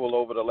usual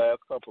over the last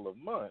couple of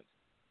months,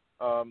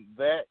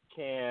 that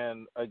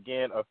can,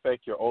 again,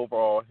 affect your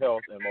overall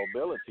health and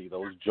mobility.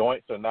 Those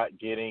joints are not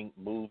getting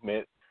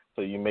movement,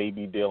 so you may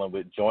be dealing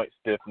with joint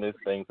stiffness,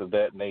 things of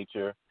that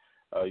nature.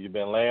 You've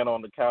been laying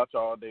on the couch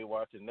all day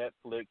watching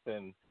Netflix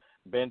and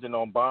binging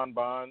on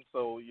bonbons,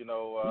 so, you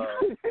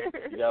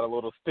got a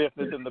little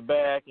stiffness in the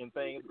back and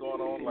things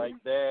going on like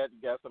that.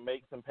 You got some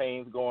aches and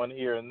pains going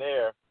here and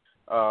there,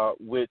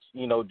 which,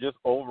 just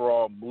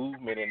overall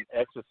movement and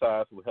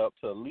exercise will help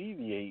to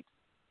alleviate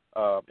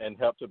and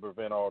help to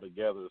prevent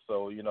altogether.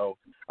 So,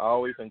 I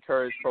always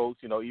encourage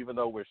folks, even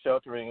though we're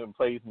sheltering in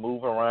place,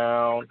 move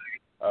around,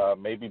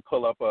 maybe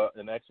pull up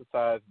an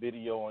exercise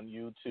video on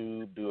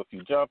YouTube, do a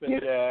few jumping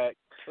jacks,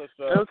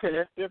 push-ups,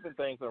 different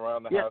things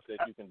around the house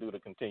that you can do to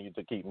continue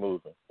to keep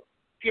moving.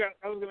 Yeah,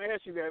 I was going to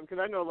ask you that because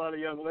I know a lot of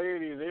young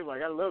ladies, they're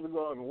like, I love to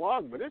go out and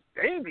walk, but it's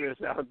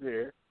dangerous out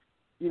there.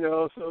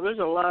 So there's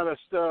a lot of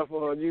stuff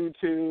on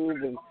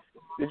YouTube and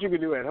that you can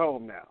do at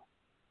home now.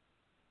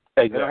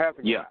 Exactly. You don't have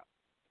to go out.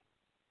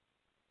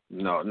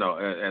 No.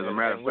 As a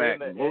matter of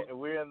fact,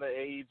 we're in the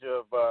age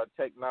of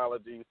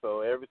technology,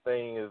 so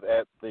everything is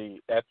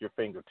at your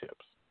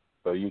fingertips.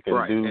 So you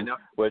can do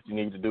what you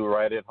need to do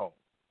right at home.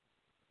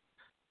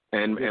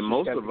 And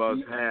most of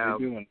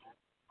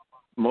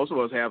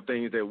us have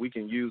things that we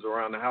can use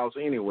around the house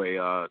anyway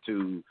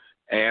to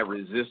add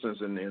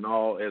resistance and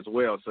all as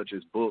well, such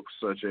as books,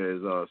 such as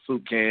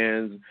soup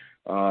cans.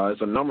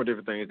 It's a number of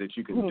different things that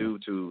you can do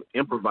to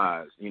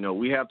improvise.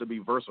 We have to be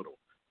versatile.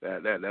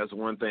 That's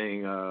one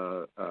thing.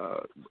 The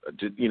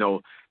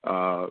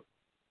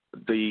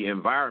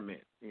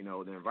environment.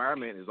 The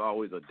environment is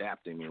always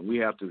adapting, and we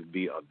have to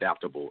be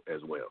adaptable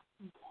as well.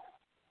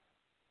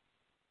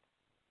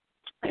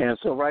 And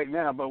so right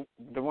now, but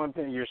the one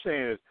thing you're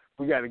saying is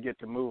we got to get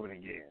to moving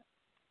again.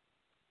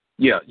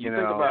 Yeah, think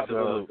about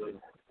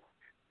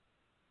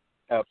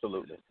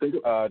Absolutely.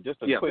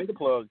 Just a quick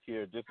plug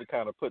here, just to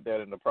kind of put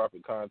that in the proper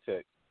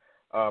context.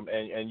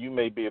 And you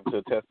may be able to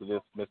attest to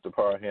this, Mr.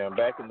 Parham.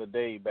 Back in the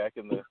day, back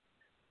in the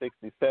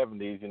 60s,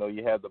 70s,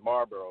 you had the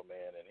Marlboro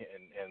Man,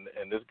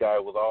 and this guy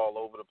was all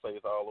over the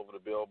place, all over the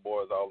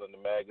billboards, all in the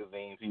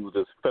magazines. He was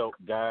this felt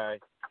guy,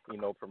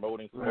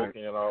 promoting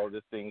smoking and all of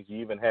these things. You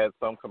even had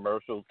some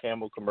commercials,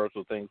 Camel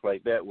commercials, things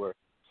like that, where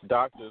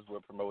doctors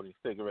were promoting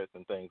cigarettes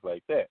and things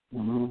like that.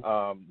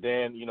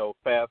 Then,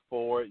 fast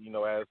forward,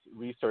 as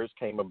research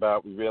came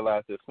about, we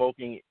realized that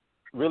smoking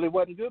really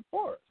wasn't good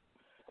for us.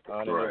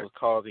 And it was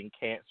causing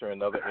cancer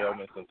and other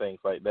ailments and things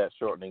like that,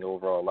 shortening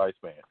overall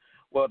lifespan.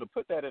 Well, to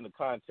put that into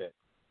context,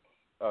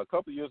 a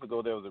couple of years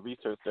ago there was a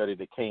research study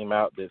that came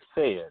out that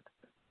said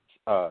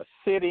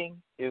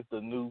sitting is the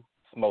new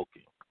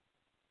smoking.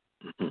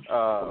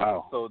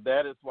 So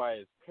that is why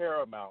it's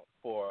paramount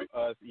for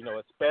us,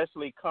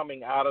 especially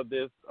coming out of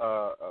this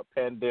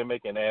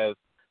pandemic and as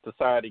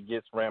society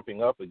gets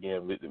ramping up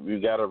again. We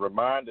got to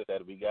remind us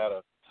that we got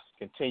to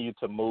continue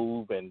to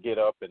move and get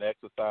up and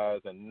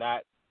exercise and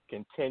not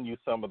continue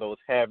some of those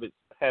habits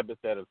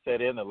that have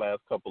set in the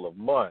last couple of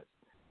months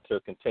to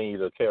continue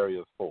to carry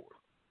us forward.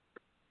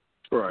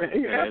 Right.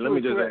 And let me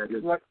just add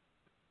this.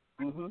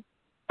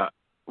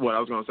 What I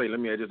was going to say, let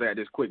me just add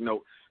this quick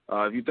note.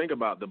 If you think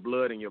about the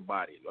blood in your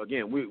body,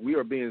 again, we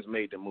are beings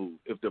made to move.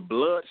 If the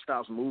blood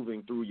stops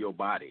moving through your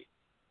body,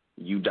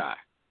 you die.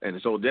 And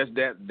so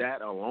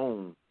that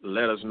alone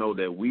let us know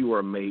that we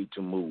were made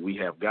to move. We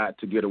have got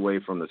to get away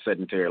from the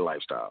sedentary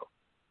lifestyle.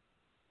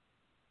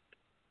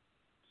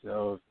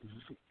 So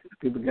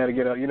people got to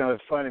get up.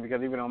 It's funny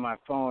because even on my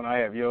phone, I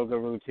have yoga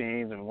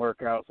routines and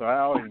workouts, so I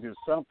always do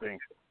something.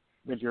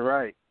 But you're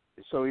right.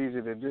 It's so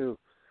easy to do.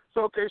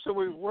 So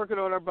we're working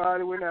on our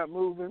body. We're not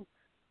moving.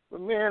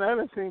 But, man, I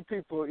done seen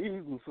people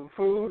eating some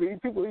food.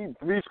 People eat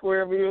 3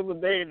 square meals a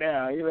day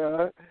now,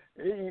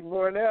 They eat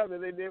more now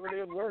than they did when they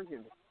was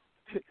working.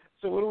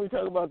 So what do we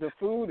talk about the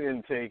food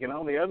intake and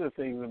all the other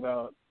things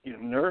about,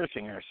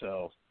 nourishing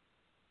ourselves?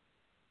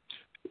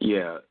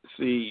 Yeah,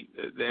 see,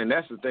 and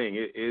that's the thing.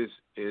 It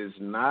is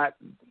not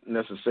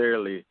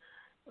necessarily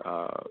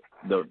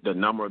the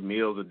number of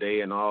meals a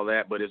day and all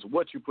that, but it's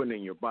what you put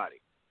in your body.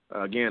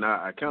 Again,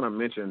 I kind of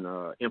mentioned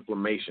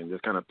inflammation,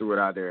 just kind of threw it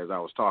out there as I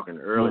was talking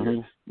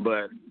earlier.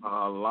 But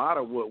a lot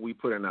of what we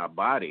put in our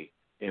body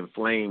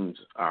inflames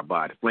our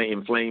body,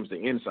 inflames the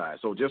inside.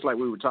 So just like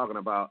we were talking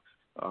about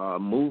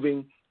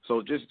moving,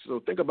 so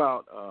think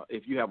about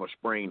if you have a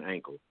sprained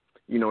ankle.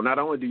 Not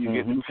only do you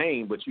get the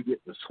pain, but you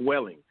get the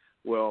swelling.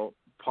 Well,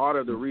 part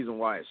of the reason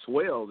why it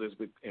swells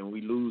and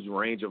we lose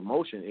range of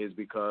motion is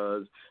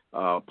because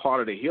part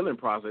of the healing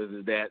process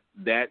is that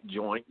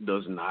joint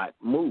does not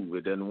move.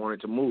 It doesn't want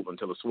it to move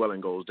until the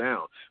swelling goes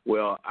down.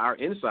 Well, our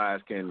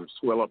insides can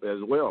swell up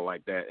as well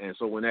like that. And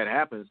so when that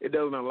happens, it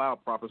doesn't allow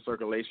proper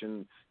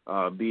circulation,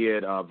 be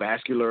it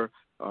vascular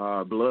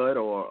blood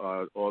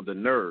or the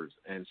nerves.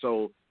 And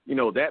so,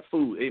 that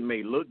food, it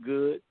may look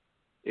good.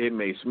 It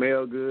may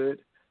smell good.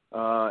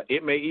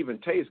 It may even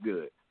taste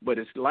good. But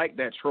it's like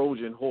that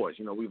Trojan horse.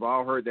 We've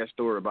all heard that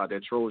story about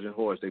that Trojan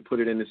horse. They put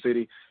it in the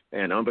city,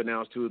 and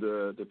unbeknownst to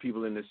the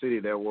people in the city,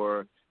 there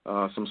were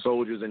some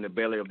soldiers in the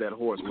belly of that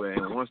horse.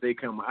 And once they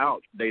come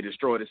out, they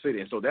destroy the city.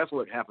 And so that's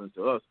what happens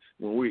to us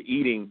when we're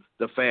eating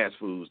the fast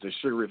foods, the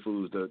sugary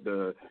foods,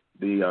 the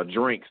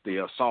drinks,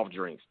 the soft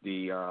drinks,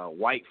 the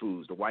white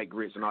foods, the white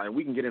grits and all. And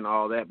we can get into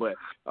all that. But,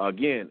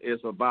 again,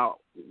 it's about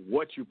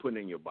what you put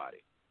in your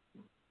body.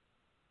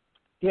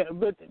 Yeah,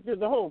 but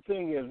the whole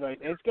thing is,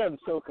 it's gotten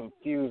so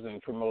confusing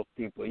for most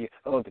people.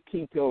 The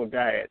keto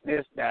diet,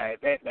 this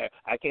diet, that diet.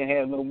 I can't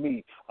have no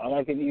meat. All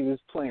I can eat is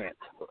plants.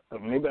 Or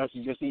maybe I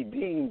should just eat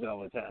beans all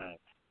the time.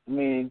 I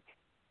mean,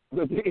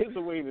 But there is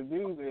a way to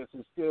do this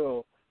and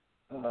still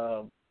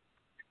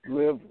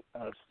live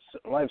a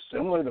life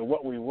similar to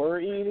what we were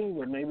eating,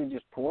 but maybe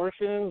just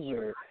portions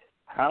or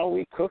how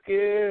we cook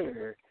it,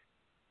 or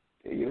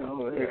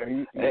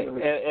And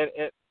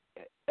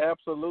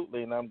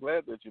absolutely, and I'm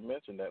glad that you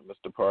mentioned that,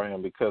 Mr.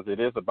 Parham, because it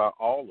is about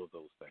all of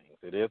those things.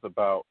 It is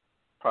about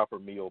proper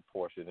meal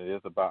portion. It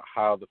is about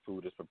how the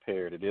food is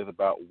prepared. It is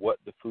about what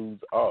the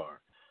foods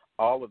are.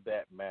 All of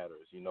that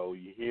matters. You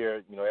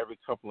hear, every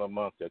couple of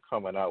months they're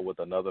coming out with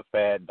another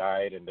fad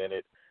diet, and then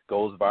it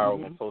goes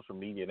viral on social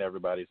media, and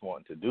everybody's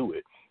wanting to do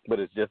it. But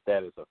it's just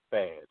that it's a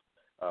fad.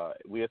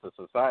 We as a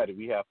society,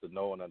 we have to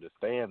know and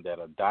understand that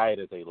a diet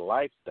is a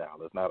lifestyle.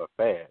 It's not a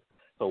fad.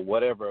 So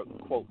whatever,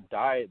 quote,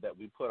 diet that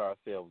we put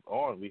ourselves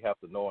on, we have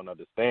to know and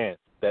understand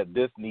that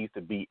this needs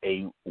to be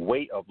a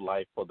way of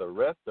life for the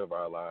rest of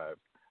our lives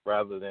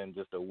rather than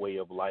just a way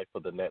of life for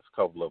the next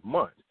couple of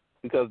months.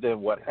 Because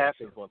then what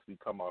happens once we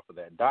come off of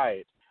that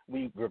diet,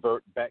 we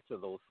revert back to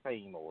those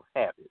same old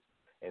habits.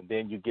 And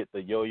then you get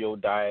the yo-yo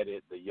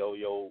dieted, the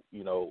yo-yo,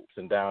 ups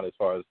and down as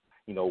far as,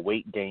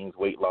 weight gains,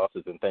 weight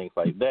losses, and things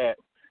like that,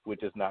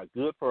 which is not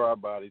good for our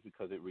bodies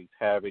because it wreaks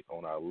havoc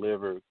on our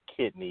liver,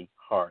 kidney,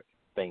 heart,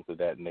 things of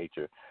that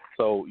nature.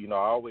 So, I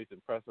always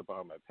impress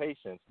upon my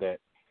patients that,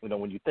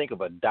 when you think of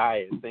a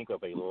diet, think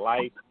of a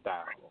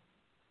lifestyle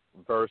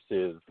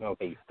versus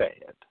a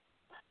fad.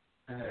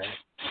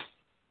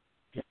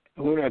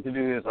 We don't have to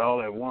do this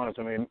all at once.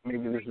 I mean,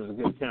 maybe this is a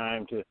good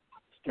time to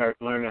start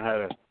learning how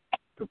to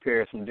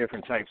prepare some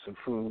different types of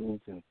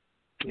foods and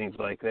things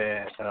like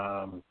that.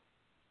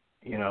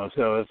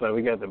 So it's like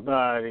we got the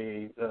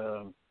body.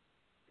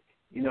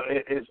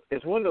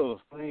 It's one of those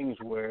things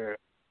where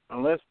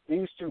unless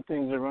these two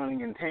things are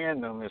running in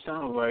tandem, it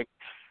sounds like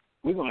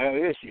we're going to have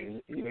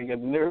issues. You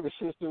got the nervous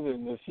system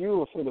and the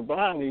fuel for the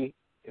body.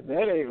 If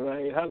that ain't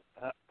right,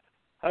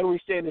 how do we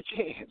stand a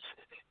chance?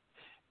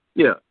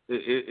 Yeah,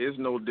 it's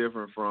no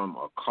different from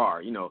a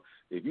car.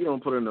 If you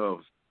don't put enough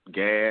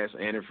gas,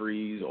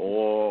 antifreeze,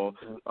 oil,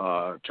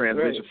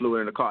 transmission fluid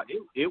in the car,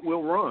 it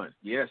will run.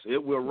 Yes,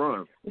 it will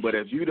run. But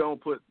if you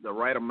don't put the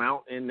right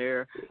amount in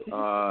there,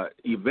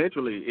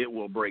 eventually it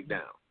will break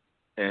down.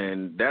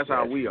 And that's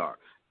how we are.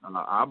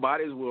 Our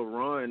bodies will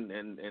run,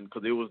 and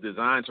because it was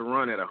designed to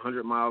run at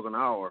 100 miles an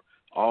hour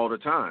all the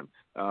time.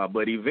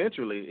 But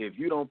eventually, if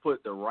you don't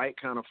put the right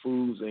kind of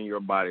foods in your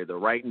body, the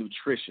right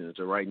nutrients,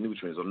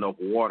 enough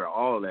water,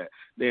 all of that,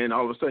 then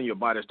all of a sudden your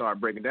body starts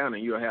breaking down,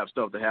 and you'll have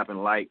stuff that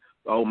happen like,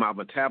 my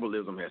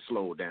metabolism has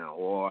slowed down,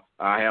 or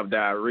I have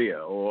diarrhea,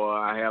 or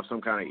I have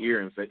some kind of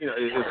ear infection.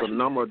 It's a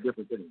number of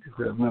different things.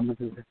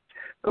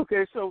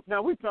 Okay, so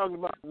now we're talking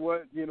about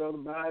what, the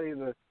body,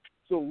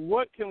 so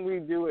what can we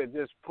do at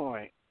this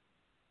point?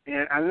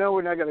 And I know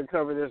we're not going to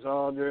cover this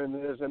all during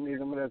this. I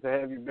mean, I'm going to have to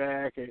have you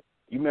back, and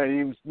you might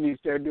even need to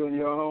start doing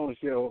your own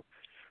show.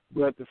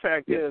 But the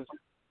fact is,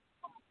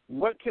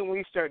 what can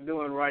we start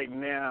doing right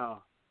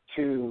now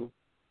to,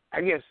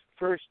 I guess,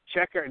 first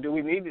do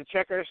we need to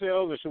check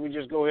ourselves, or should we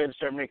just go ahead and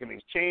start making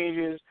these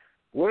changes?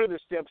 What are the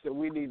steps that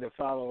we need to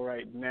follow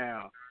right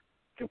now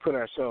to put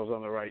ourselves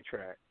on the right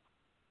track?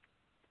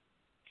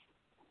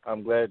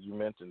 I'm glad you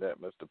mentioned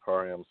that, Mr.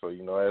 Parham. So,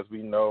 as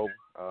we know,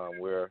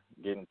 we're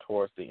getting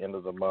towards the end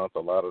of the month. A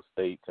lot of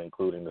states,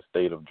 including the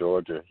state of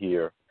Georgia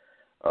here,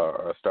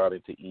 are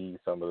starting to ease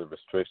some of the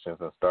restrictions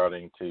and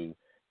starting to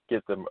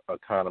get the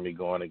economy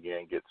going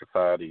again, get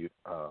society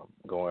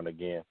going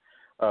again.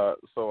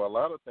 So a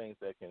lot of things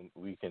that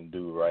we can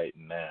do right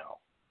now,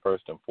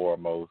 first and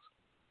foremost,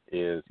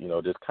 is,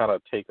 just kind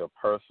of take a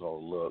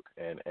personal look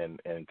and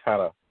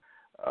kind of,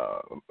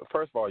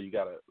 first of all, you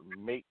got to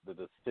make the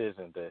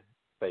decision to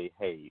say,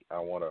 hey, I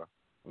want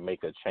to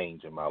make a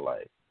change in my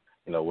life,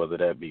 whether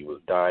that be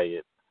with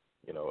diet,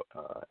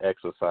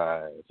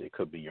 exercise, it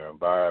could be your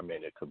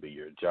environment, it could be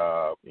your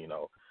job,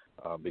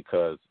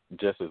 because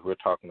just as we're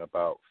talking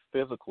about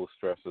physical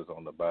stresses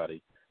on the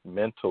body,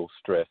 mental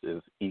stress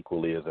is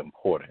equally as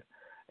important.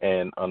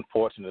 And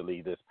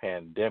unfortunately, this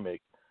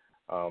pandemic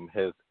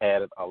has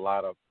added a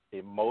lot of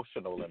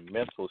emotional and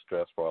mental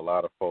stress for a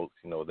lot of folks.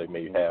 They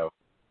may have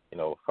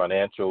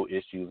financial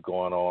issues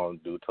going on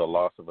due to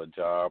loss of a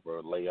job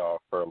or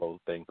layoff, furlough,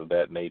 things of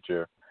that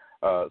nature.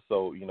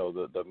 So,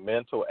 the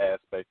mental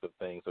aspect of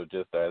things are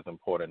just as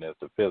important as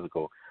the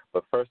physical.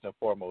 But first and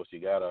foremost, you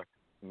got to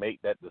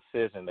make that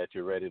decision that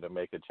you're ready to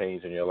make a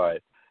change in your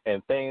life.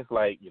 And things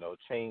like,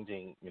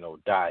 changing,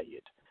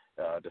 diet,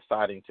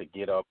 deciding to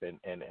get up and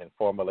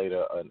formulate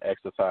an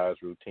exercise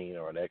routine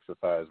or an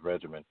exercise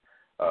regimen.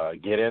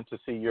 Get in to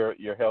see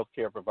your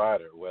healthcare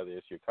provider, whether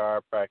it's your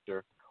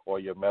chiropractor or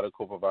your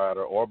medical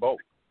provider or both.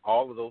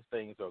 All of those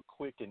things are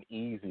quick and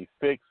easy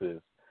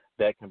fixes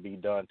that can be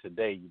done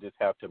today. You just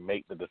have to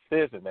make the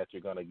decision that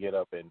you're going to get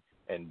up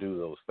and do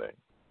those things.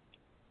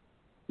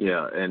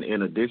 Yeah, and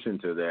in addition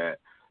to that,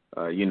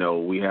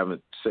 we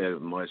haven't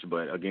said much,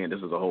 but again, this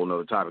is a whole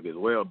nother topic as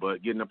well,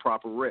 but getting a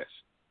proper rest,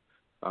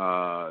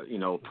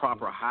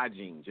 proper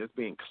hygiene, just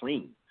being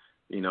clean,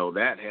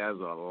 that has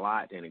a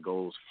lot and it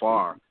goes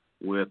far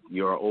with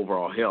your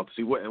overall health.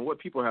 See, what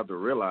people have to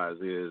realize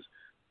is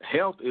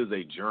health is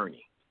a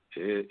journey.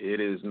 It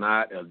is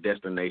not a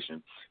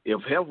destination. If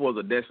health was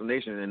a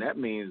destination, then that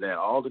means that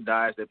all the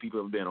diets that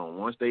people have been on,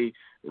 once they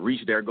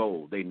reach their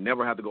goal, they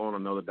never have to go on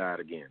another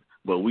diet again.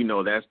 But we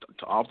know that's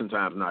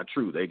oftentimes not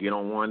true. They get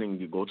on one and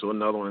you go to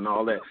another one and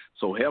all that.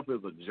 So health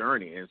is a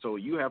journey. And so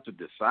you have to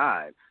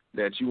decide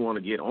that you want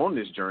to get on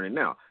this journey.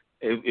 Now,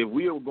 if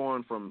we are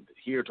going from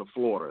here to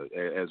Florida,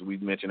 as we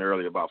mentioned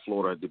earlier about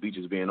Florida, the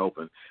beaches being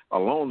open,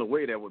 along the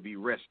way there would be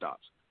rest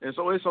stops. And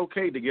so it's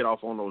okay to get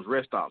off on those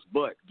rest stops,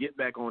 but get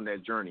back on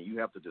that journey. You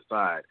have to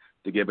decide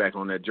to get back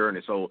on that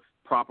journey. So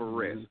proper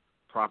rest,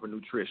 proper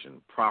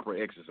nutrition, proper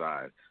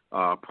exercise,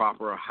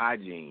 proper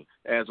hygiene,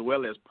 as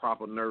well as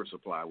proper nerve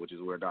supply, which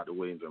is where Dr.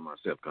 Williams and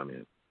myself come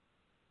in.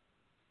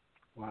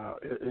 Wow.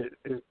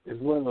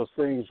 It's one of those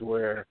things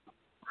where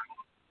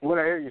what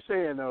I hear you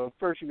saying, though,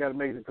 first you got to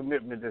make the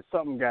commitment that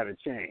something got to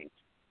change.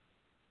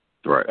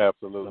 Right.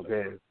 Absolutely.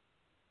 Okay.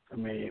 I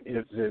mean,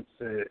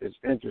 it's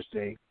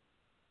interesting.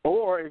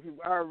 Or if you've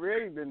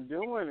already been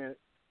doing it,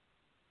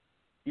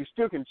 you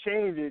still can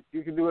change it.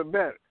 You can do it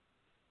better.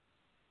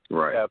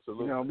 Right.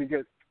 Absolutely. You know,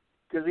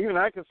 because even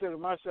I consider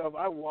myself,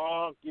 I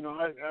walk, you know,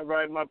 I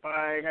ride my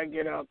bike, I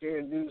get out there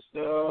and do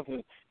stuff,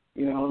 and,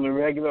 you know, on the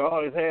regular, I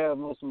always have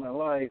most of my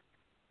life.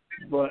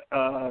 But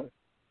that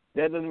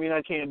doesn't mean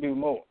I can't do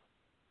more.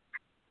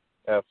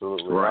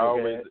 Absolutely. Right. I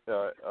always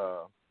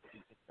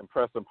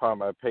impress upon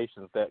my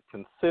patients that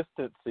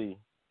consistency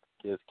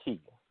is key.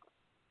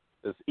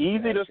 It's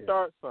easy to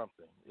start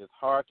something. It's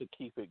hard to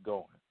keep it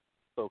going.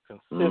 So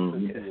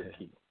consistency is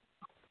key.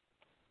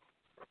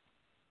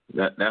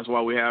 That's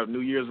why we have New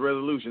Year's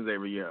resolutions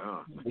every year,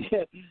 huh?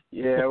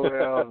 Yeah,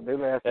 well, they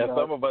last. And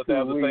some of us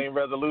have the same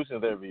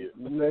resolutions every year.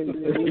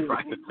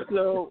 Right.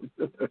 So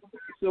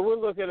we're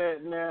looking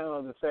at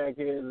now. The fact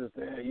is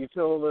that you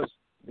told us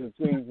the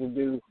things to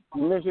do.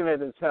 You mentioned at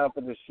the top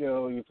of the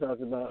show. You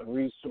talked about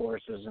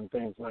resources and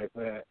things like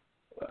that.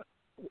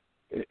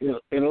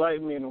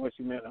 Enlighten me on what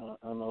you meant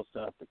on those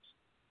topics.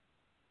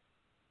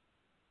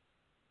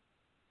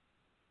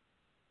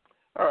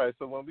 All right,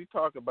 so when we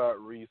talk about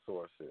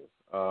resources,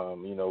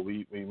 you know,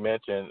 we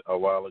mentioned a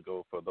while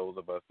ago for those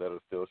of us that are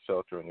still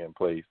sheltering in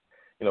place,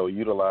 you know,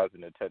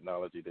 utilizing the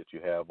technology that you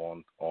have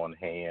on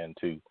hand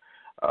to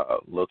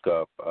look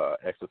up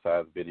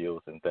exercise videos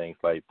and things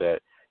like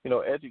that. You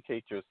know,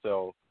 educate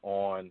yourself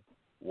on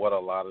what a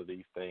lot of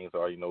these things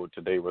are. You know,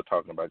 today we're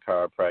talking about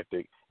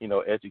chiropractic. You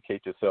know,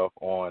 educate yourself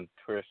on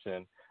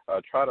nutrition.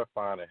 Try to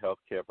find a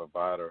healthcare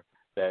provider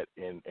that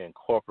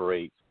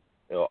incorporates,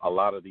 you know, a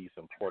lot of these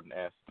important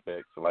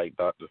aspects like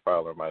Dr.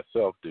 Fowler and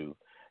myself do.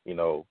 You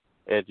know,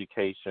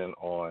 education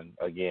on,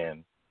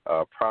 again,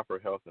 proper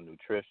health and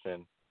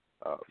nutrition,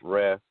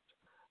 rest,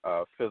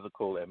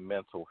 physical and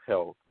mental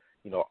health,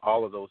 you know,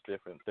 all of those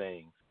different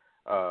things.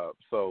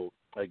 So,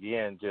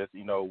 again, just,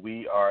 you know,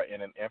 we are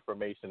in an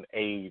information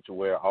age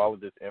where all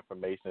of this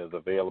information is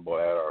available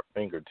at our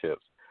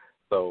fingertips.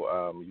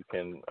 So you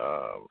can,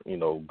 you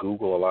know,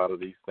 Google a lot of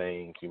these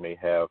things. You may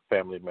have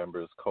family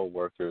members,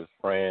 coworkers,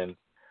 friends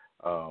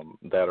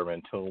that are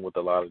in tune with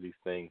a lot of these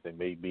things. They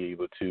may be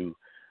able to,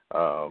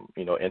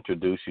 you know,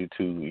 introduce you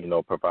to, you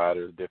know,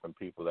 providers, different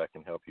people that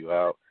can help you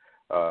out.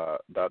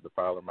 Dr.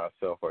 Fowler and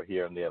myself are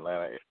here in the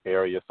Atlanta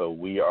area, so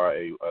we are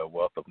a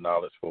wealth of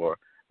knowledge for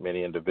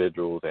many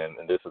individuals,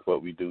 and this is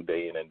what we do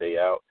day in and day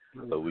out.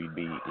 So we'd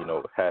be, you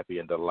know, happy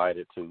and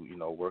delighted to, you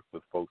know, work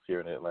with folks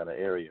here in the Atlanta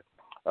area.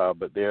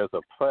 But there's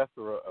a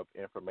plethora of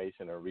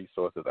information and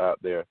resources out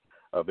there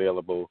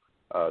available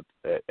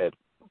at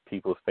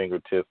people's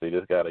fingertips. They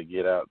just got to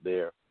get out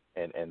there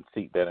and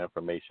seek that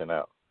information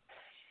out.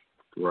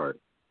 Right.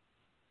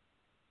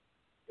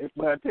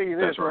 But I tell you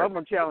this, right. I'm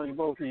gonna challenge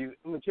both of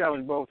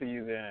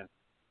you. Then.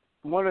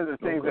 One of the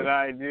things that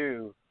I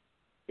do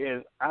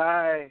is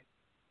I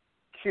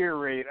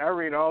curate. I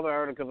read all the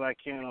articles I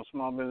can on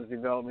small business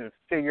development and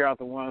figure out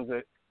the ones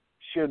that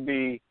should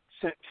be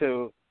sent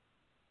to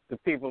the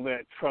people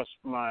that trust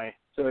my.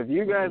 So if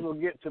you guys will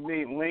get to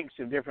me links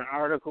to different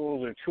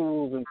articles or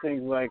tools and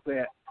things like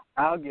that,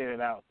 I'll get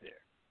it out there.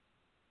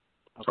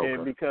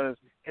 Okay. Because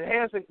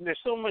there's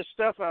so much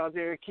stuff out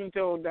there,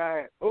 keto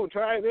diet. Oh,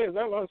 try this.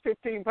 I lost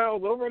 15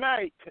 pounds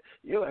overnight.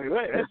 You're like,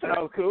 wait, that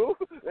sounds cool.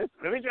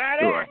 Let me try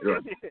that.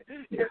 Right.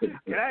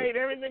 And I ate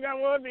everything I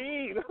wanted to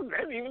eat.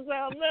 That even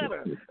sounds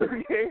better.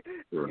 Okay.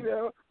 You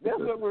know, that's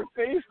what we're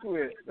faced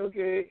with.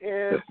 Okay.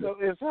 And so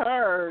it's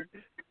hard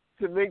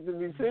to make the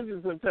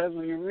decision sometimes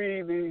when you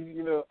read these,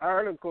 you know,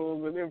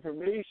 articles and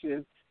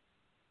information,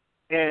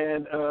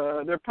 and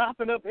they're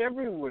popping up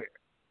everywhere.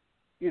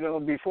 You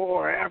know,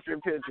 before or after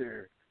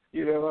picture,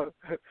 you know.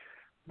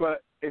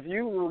 But if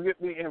you will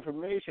get me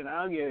information,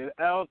 I'll get it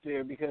out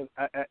there because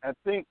I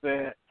think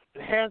that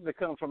it has to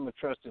come from a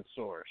trusted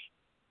source.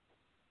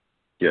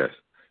 Yes.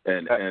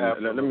 And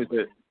let me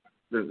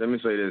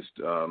say this,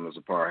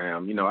 Mr.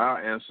 Parham. You know,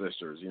 our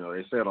ancestors, you know,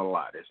 they said a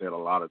lot. They said a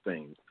lot of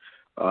things.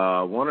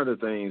 One of the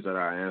things that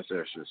our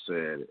ancestors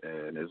said,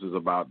 and this is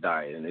about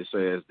diet, and it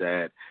says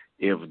that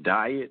if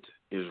diet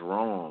is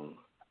wrong,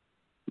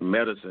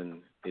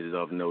 medicine is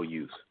of no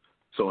use.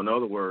 So in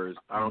other words,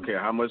 I don't care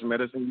how much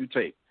medicine you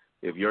take.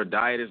 If your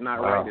diet is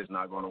not right, it's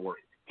not going to work.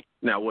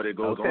 Now, what it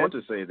goes on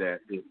to say that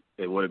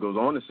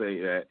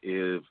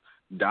if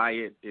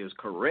diet is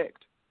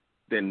correct,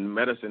 then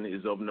medicine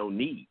is of no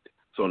need.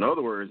 So in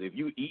other words, if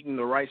you eating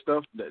the right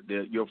stuff,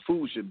 your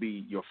food should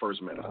be your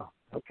first medicine.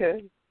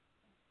 Okay.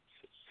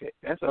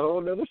 That's a whole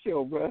other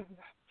show, bro.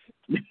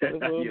 That's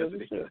a whole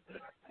other show.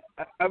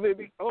 I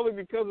mean, only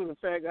because of the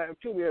fact I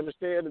truly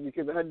understand it,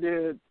 because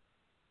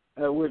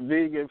I went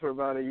vegan for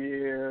about a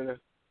year,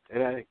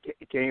 and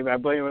I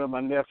blamed it on my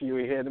nephew.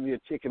 He handed me a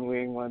chicken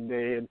wing one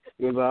day, and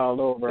it was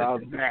all over. I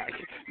was back,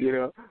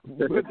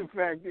 But the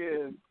fact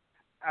is,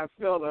 I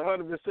felt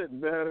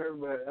 100% better,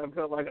 but I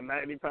felt like a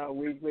 90-pound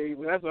weakling.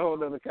 But that's a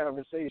whole other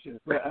conversation.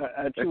 But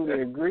I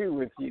truly agree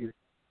with you.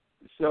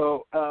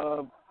 So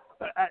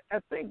I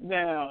think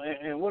now,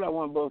 and what I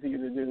want both of you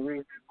to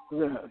do,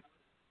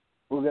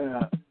 we're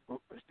gonna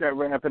start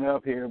wrapping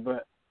up here,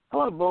 but I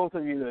want both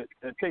of you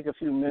to take a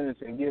few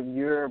minutes and give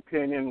your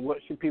opinion. What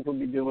should people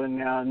be doing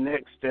now?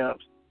 Next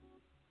steps.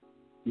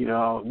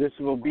 This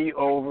will be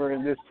over,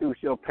 and this too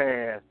shall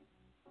pass.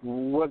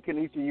 What can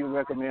each of you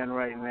recommend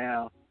right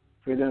now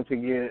for them to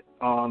get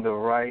on the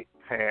right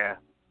path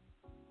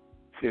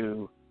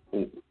to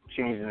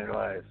changing their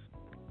lives?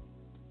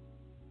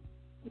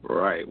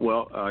 Right.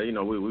 Well,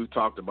 we've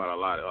talked about a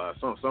lot.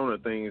 Some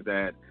of the things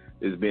that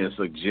is being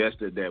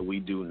suggested that we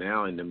do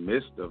now in the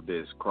midst of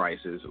this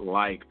crisis,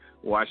 like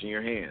washing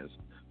your hands.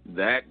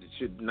 That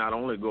should not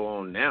only go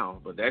on now,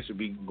 but that should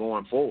be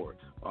going forward.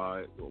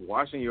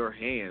 Washing your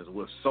hands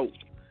with soap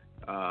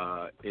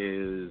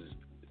is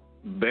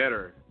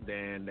better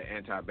than the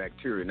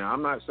antibacterial. Now,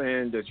 I'm not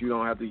saying that you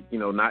don't have to,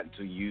 not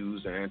to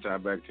use the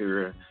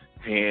antibacterial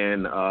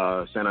hand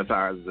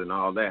sanitizers and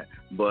all that,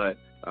 but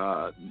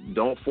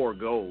don't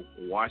forego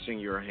washing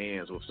your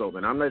hands with soap.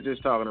 And I'm not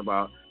just talking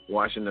about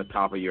washing the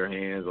top of your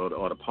hands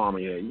or the palm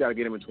of your hand. You got to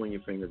get in between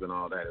your fingers and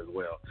all that as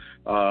well.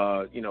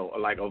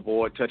 Like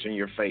avoid touching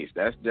your face.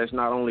 That's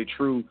not only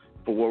true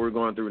for what we're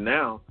going through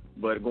now,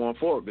 but going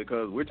forward,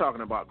 because we're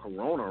talking about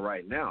corona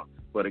right now.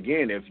 But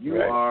again, if you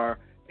are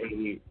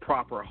a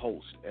proper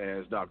host,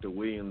 as Dr.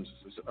 Williams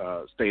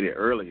stated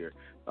earlier,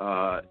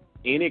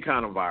 any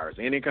kind of virus,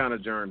 any kind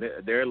of germ,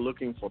 they're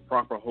looking for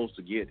proper hosts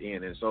to get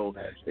in. And so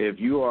if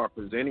you are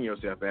presenting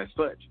yourself as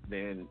such,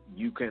 then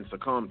you can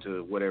succumb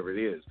to whatever it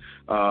is.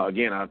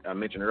 Again, I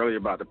mentioned earlier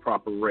about the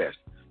proper rest,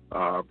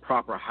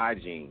 proper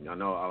hygiene,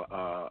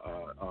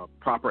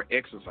 proper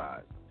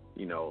exercise.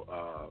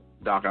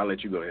 Doc, I'll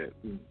let you go ahead.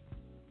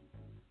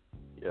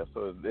 Yeah,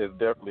 so it's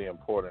definitely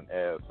important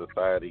as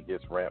society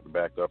gets ramped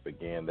back up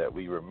again that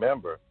we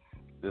remember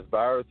this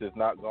virus is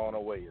not going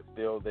away. It's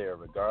still there,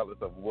 regardless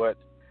of what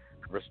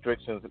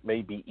restrictions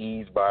may be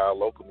eased by our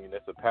local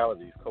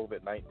municipalities.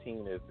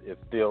 COVID-19 is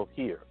still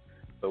here.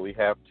 So we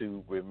have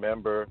to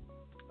remember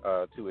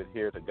to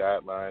adhere to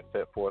guidelines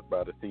set forth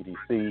by the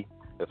CDC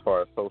as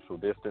far as social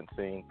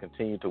distancing,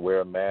 continue to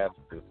wear a mask,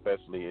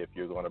 especially if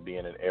you're going to be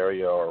in an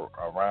area or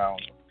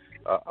around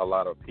a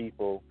lot of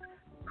people.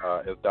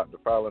 As Dr.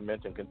 Fowler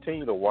mentioned,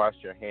 continue to wash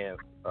your hands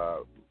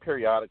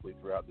periodically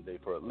throughout the day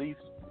for at least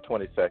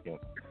 20 seconds.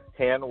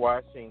 Hand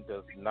sanitizing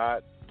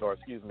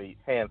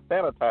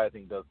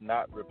does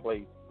not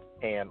replace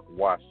hand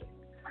washing.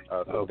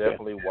 So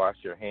definitely wash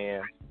your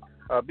hands.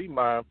 Be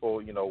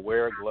mindful,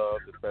 wear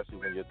gloves, especially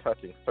when you're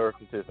touching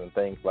surfaces and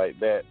things like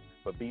that.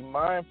 But be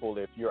mindful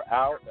if you're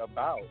out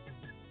about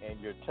and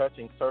you're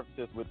touching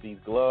surfaces with these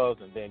gloves,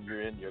 and then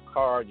you're in your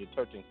car and you're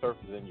touching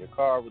surfaces in your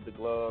car with the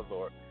gloves,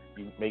 or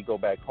you may go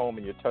back home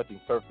and you're touching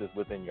surfaces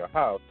within your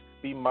house.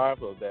 Be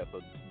mindful of that.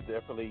 So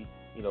definitely,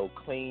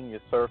 clean your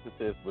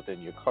surfaces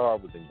within your car,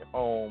 within your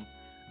home,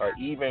 or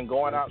even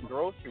going out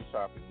grocery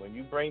shopping. When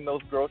you bring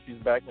those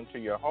groceries back into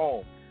your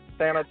home,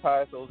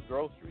 sanitize those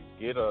groceries.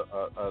 Get a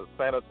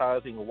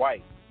sanitizing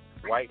wipe.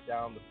 Wipe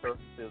down the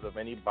surfaces of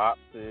any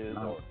boxes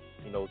or,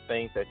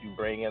 things that you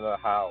bring in the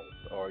house.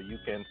 Or you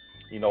can,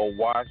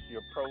 wash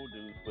your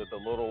produce with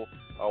a little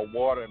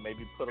water and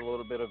maybe put a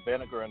little bit of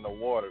vinegar in the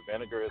water.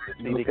 Vinegar is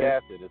acetic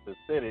acid. It's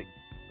acidic,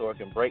 so it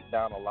can break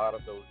down a lot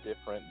of those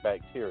different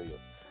bacteria.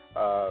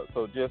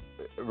 So just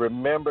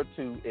remember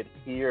to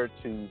adhere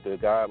to the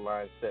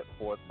guidelines set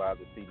forth by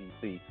the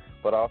CDC.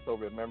 But also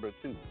remember,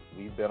 too,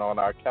 we've been on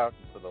our couches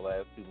for the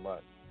last 2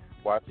 months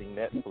watching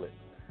Netflix.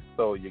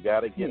 So you got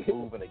to get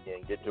moving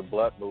again, get your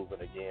blood moving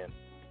again.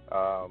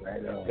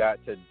 You've got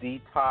to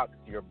detox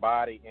your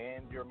body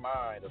and your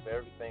mind of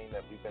everything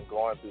that we've been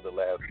going through the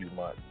last few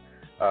months.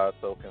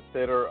 So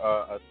consider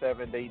a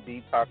 7-day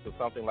detox or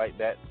something like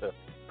that to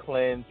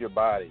cleanse your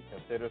body.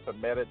 Consider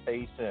some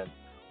meditation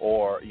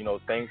or,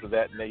 things of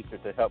that nature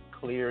to help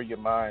clear your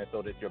mind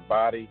so that your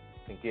body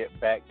can get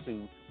back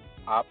to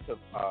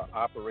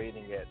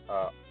operating at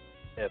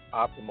as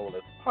optimal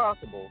as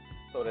possible,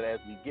 so that as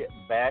we get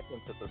back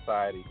into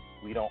society,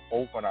 we don't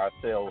open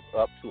ourselves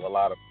up to a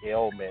lot of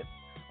ailments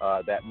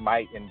that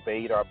might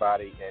invade our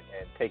body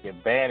and take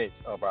advantage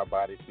of our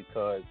bodies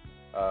because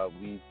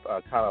we've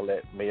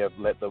may have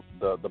let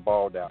the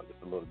ball down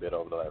just a little bit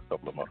over the last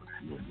couple of months.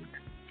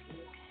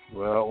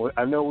 Well,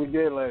 I know we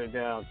did let it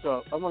down.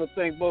 So I'm going to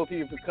thank both of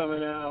you for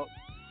coming out.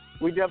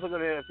 We definitely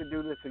going to have to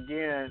do this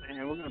again,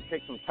 and we're going to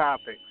pick some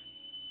topics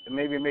and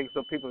maybe make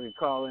so people can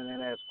call in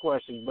and ask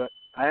questions. But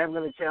I am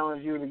going to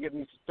challenge you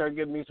to start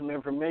getting me some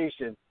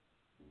information,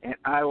 and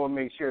I will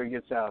make sure it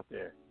gets out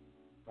there.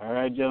 All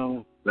right,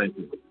 gentlemen? Thank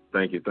you.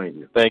 Thank you. Thank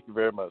you. Thank you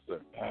very much,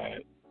 sir. All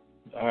right.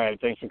 All right.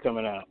 Thanks for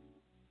coming out.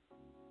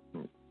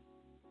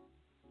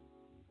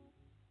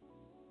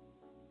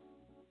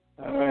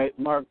 All right,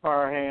 Marc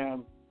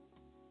Parham.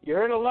 You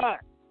heard a lot,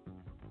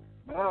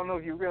 but I don't know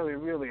if you really,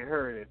 really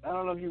heard it. I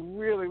don't know if you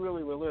really,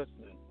 really were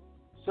listening.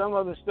 Some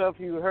of the stuff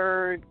you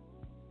heard,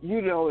 you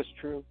know it's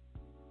true.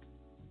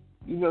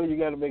 You know you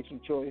got to make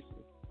some choices.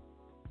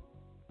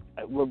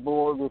 We're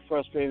bored. We're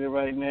frustrated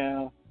right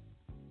now.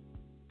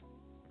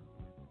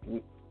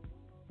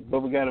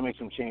 But we got to make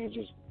some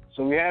changes.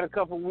 So we had a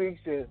couple weeks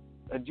to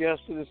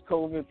adjust to this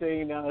COVID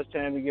thing. Now it's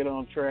time to get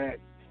on track.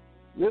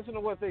 Listen to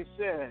what they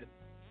said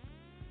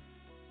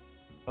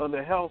on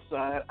the health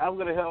side. I'm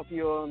going to help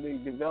you on the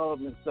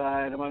development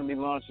side. I'm going to be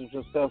launching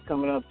some stuff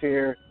coming up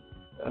here,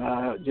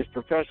 just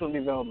professional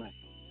development.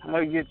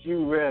 How to get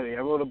you ready. I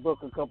wrote a book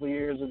a couple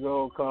years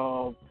ago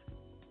called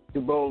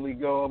To Boldly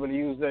Go. I'm going to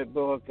use that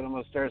book, and I'm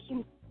going to start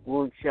some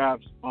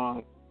workshops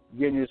on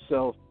getting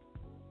yourself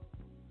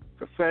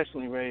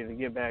professionally ready to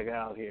get back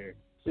out here.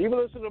 So you can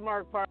listen to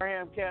Marc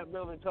Parham,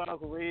 CAPBuilder Talk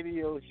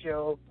radio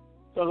show,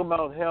 talking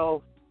about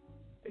health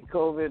and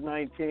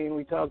COVID-19.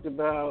 We talked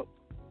about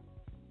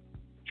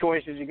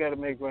choices you got to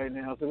make right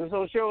now. So this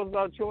whole show is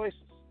about choices.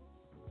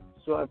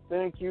 So I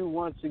thank you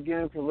once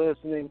again for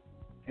listening.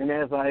 And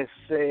as I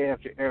say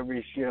after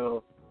every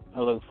show, I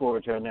look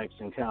forward to our next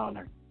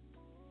encounter.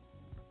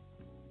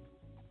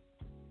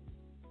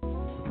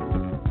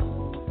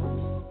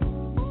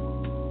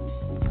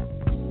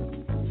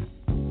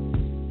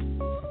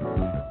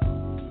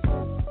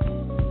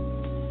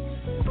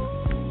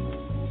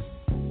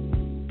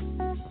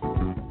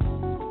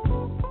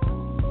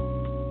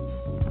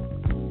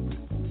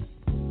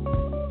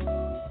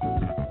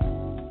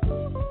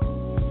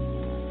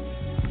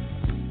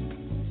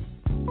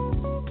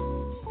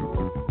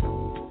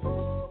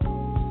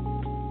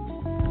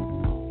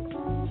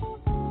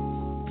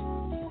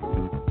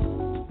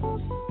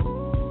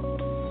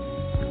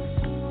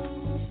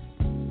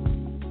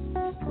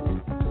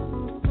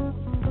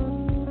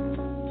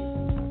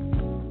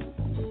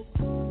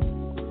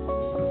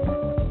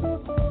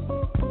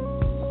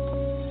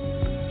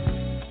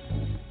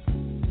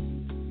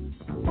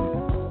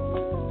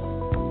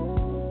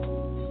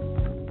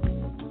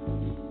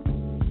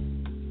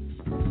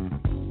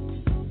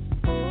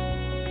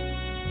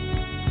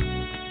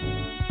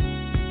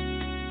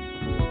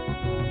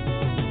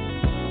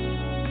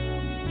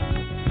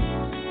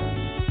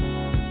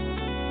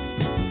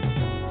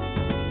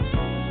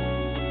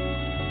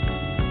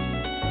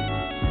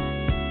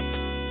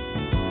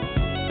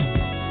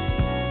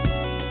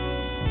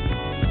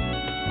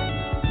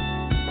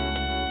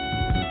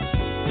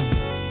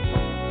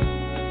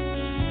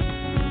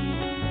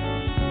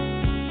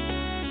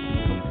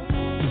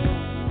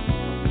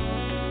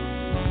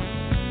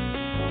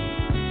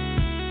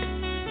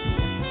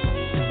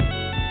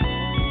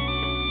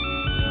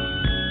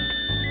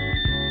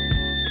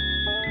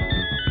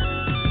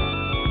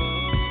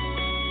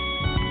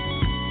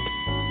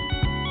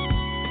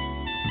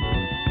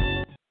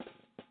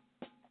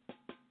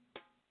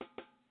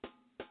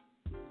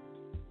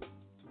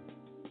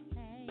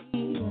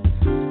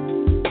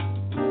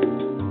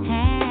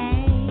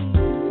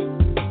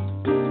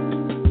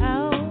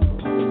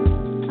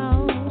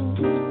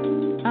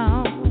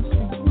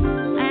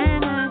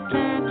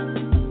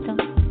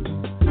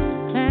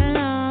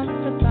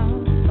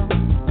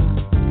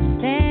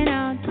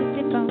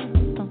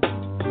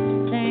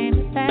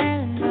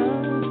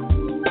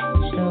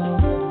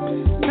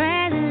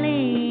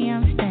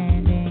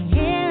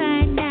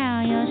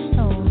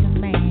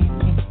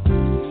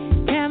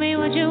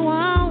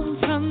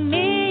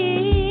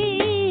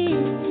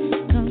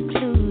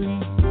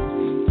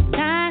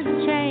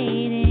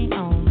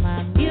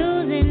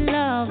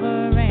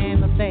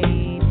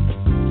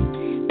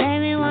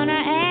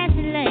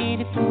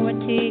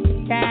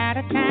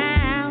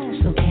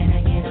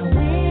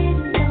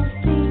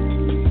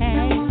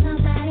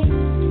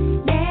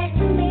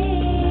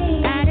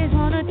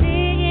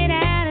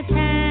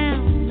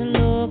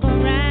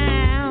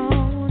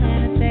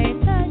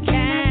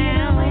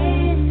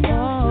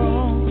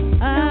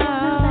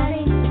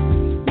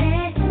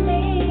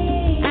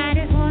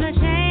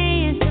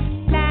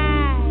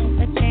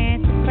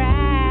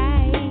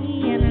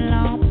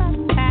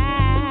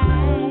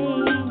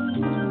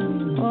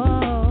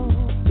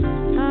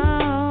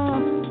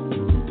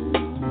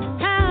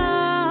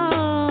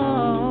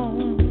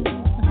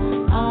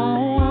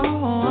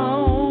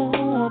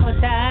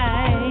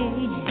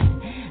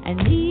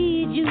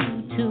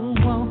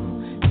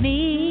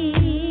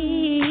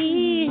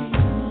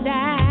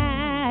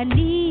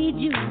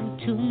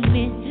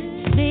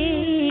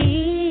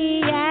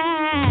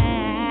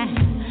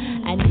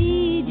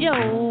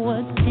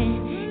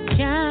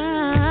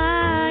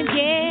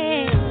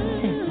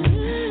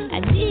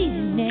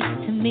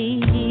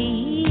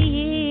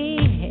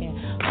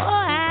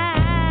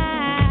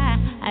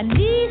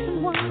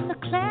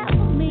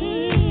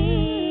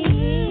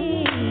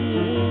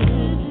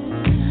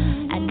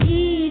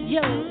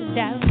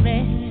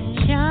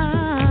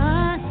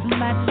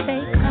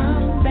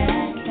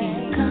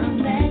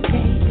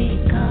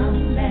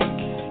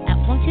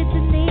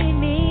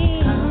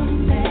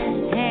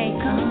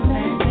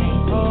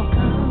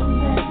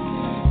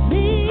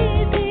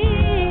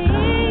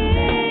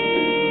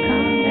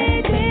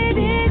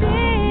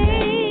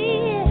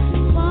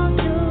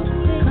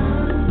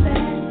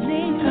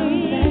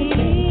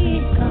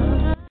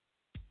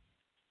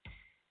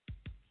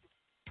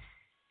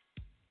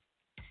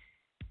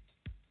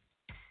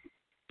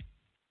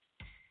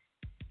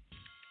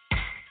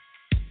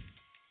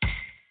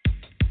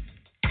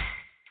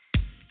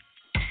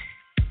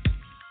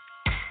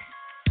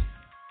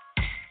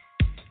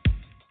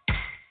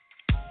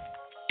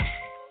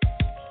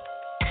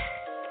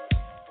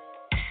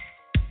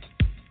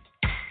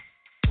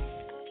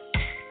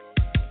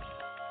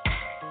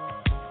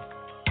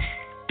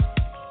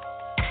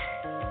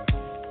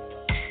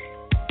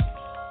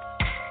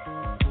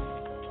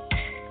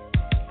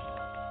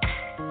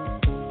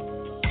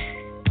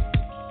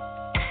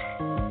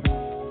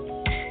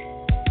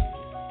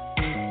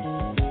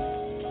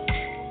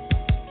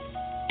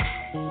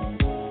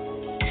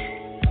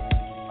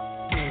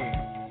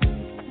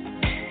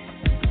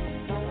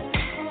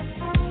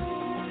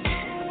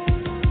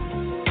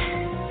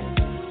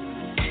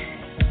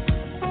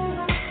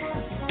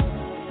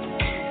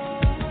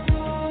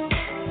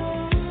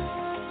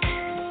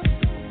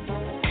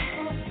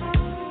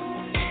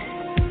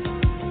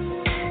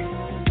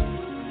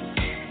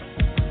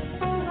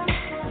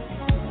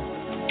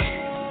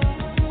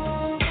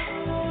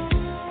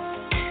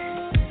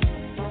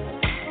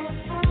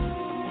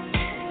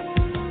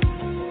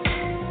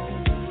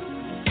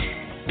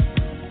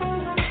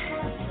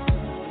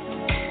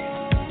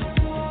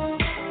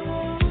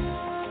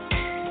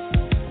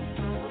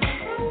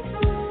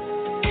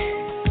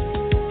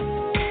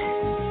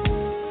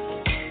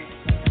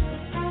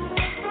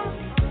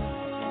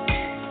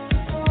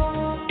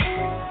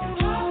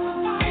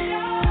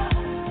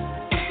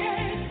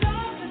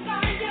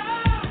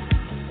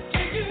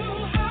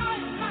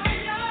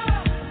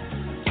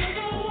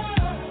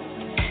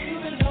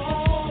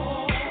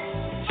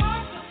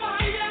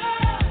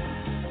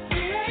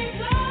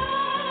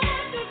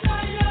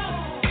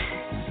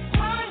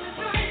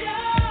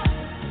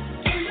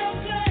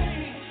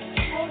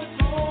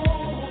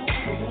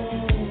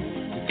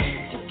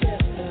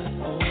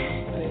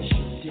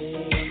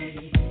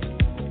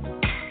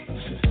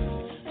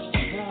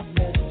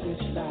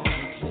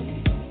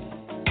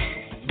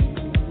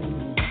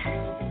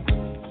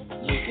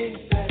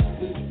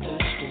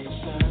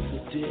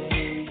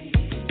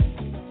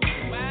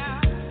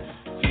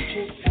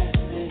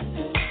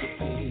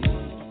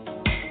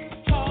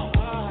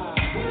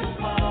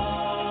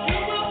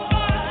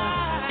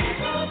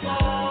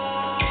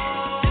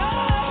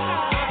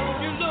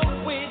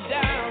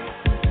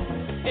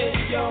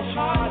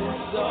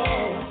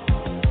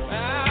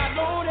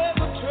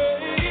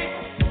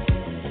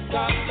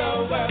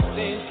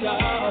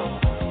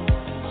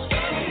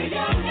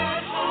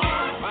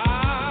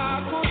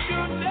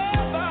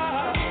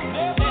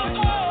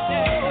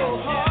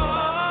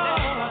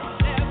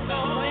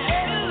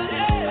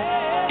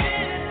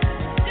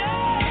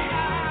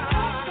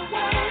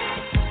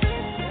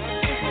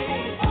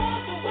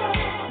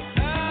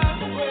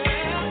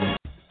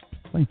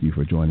 Thank you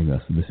for joining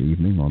us this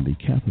evening on the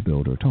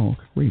CAPBuilder Talk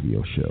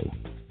radio show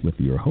with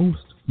your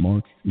host,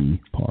 Marc E.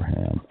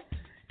 Parham.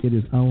 It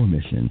is our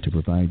mission to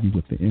provide you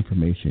with the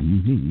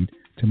information you need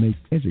to make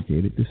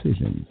educated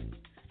decisions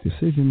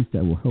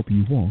that will help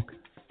you walk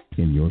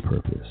in your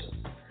purpose.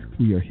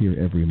 We are here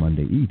every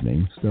Monday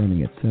evening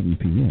starting at 7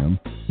 p.m.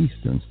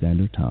 Eastern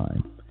Standard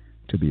Time.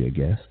 To be a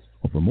guest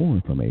or for more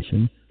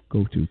information,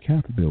 go to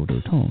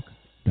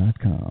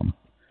CAPBuilderTalk.com.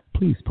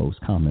 Please post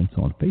comments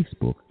on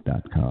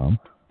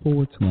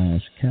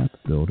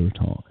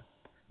Facebook.com/CAPBuilderTalk.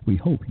 We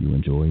hope you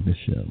enjoy the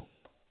show.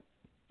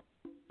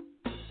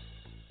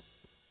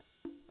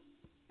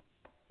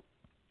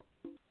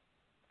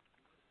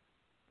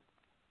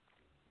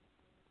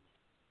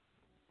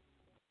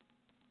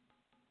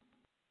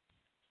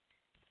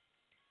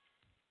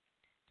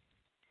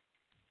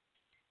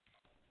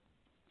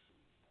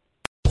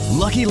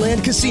 Lucky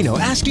Land Casino,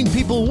 asking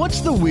people,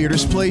 what's the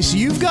weirdest place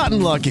you've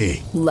gotten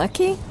lucky?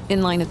 Lucky?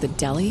 In line at the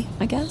deli,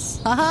 I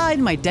guess? Aha,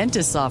 in my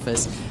dentist's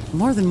office.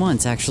 More than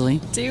once,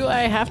 actually. Do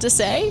I have to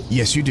say?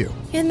 Yes, you do.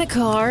 In the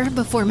car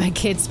before my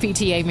kids'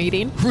 PTA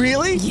meeting.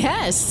 Really?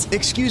 Yes.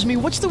 Excuse me,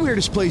 what's the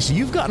weirdest place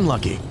you've gotten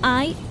lucky?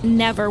 I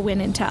never win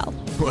and tell.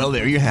 Well,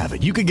 there you have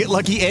it. You can get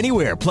lucky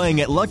anywhere,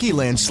 playing at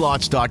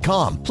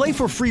LuckyLandSlots.com. Play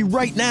for free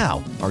right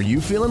now. Are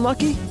you feeling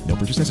lucky? No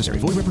purchase necessary.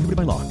 Void where prohibited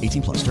by law.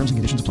 18+. Terms and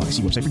conditions apply.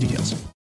 See website for details.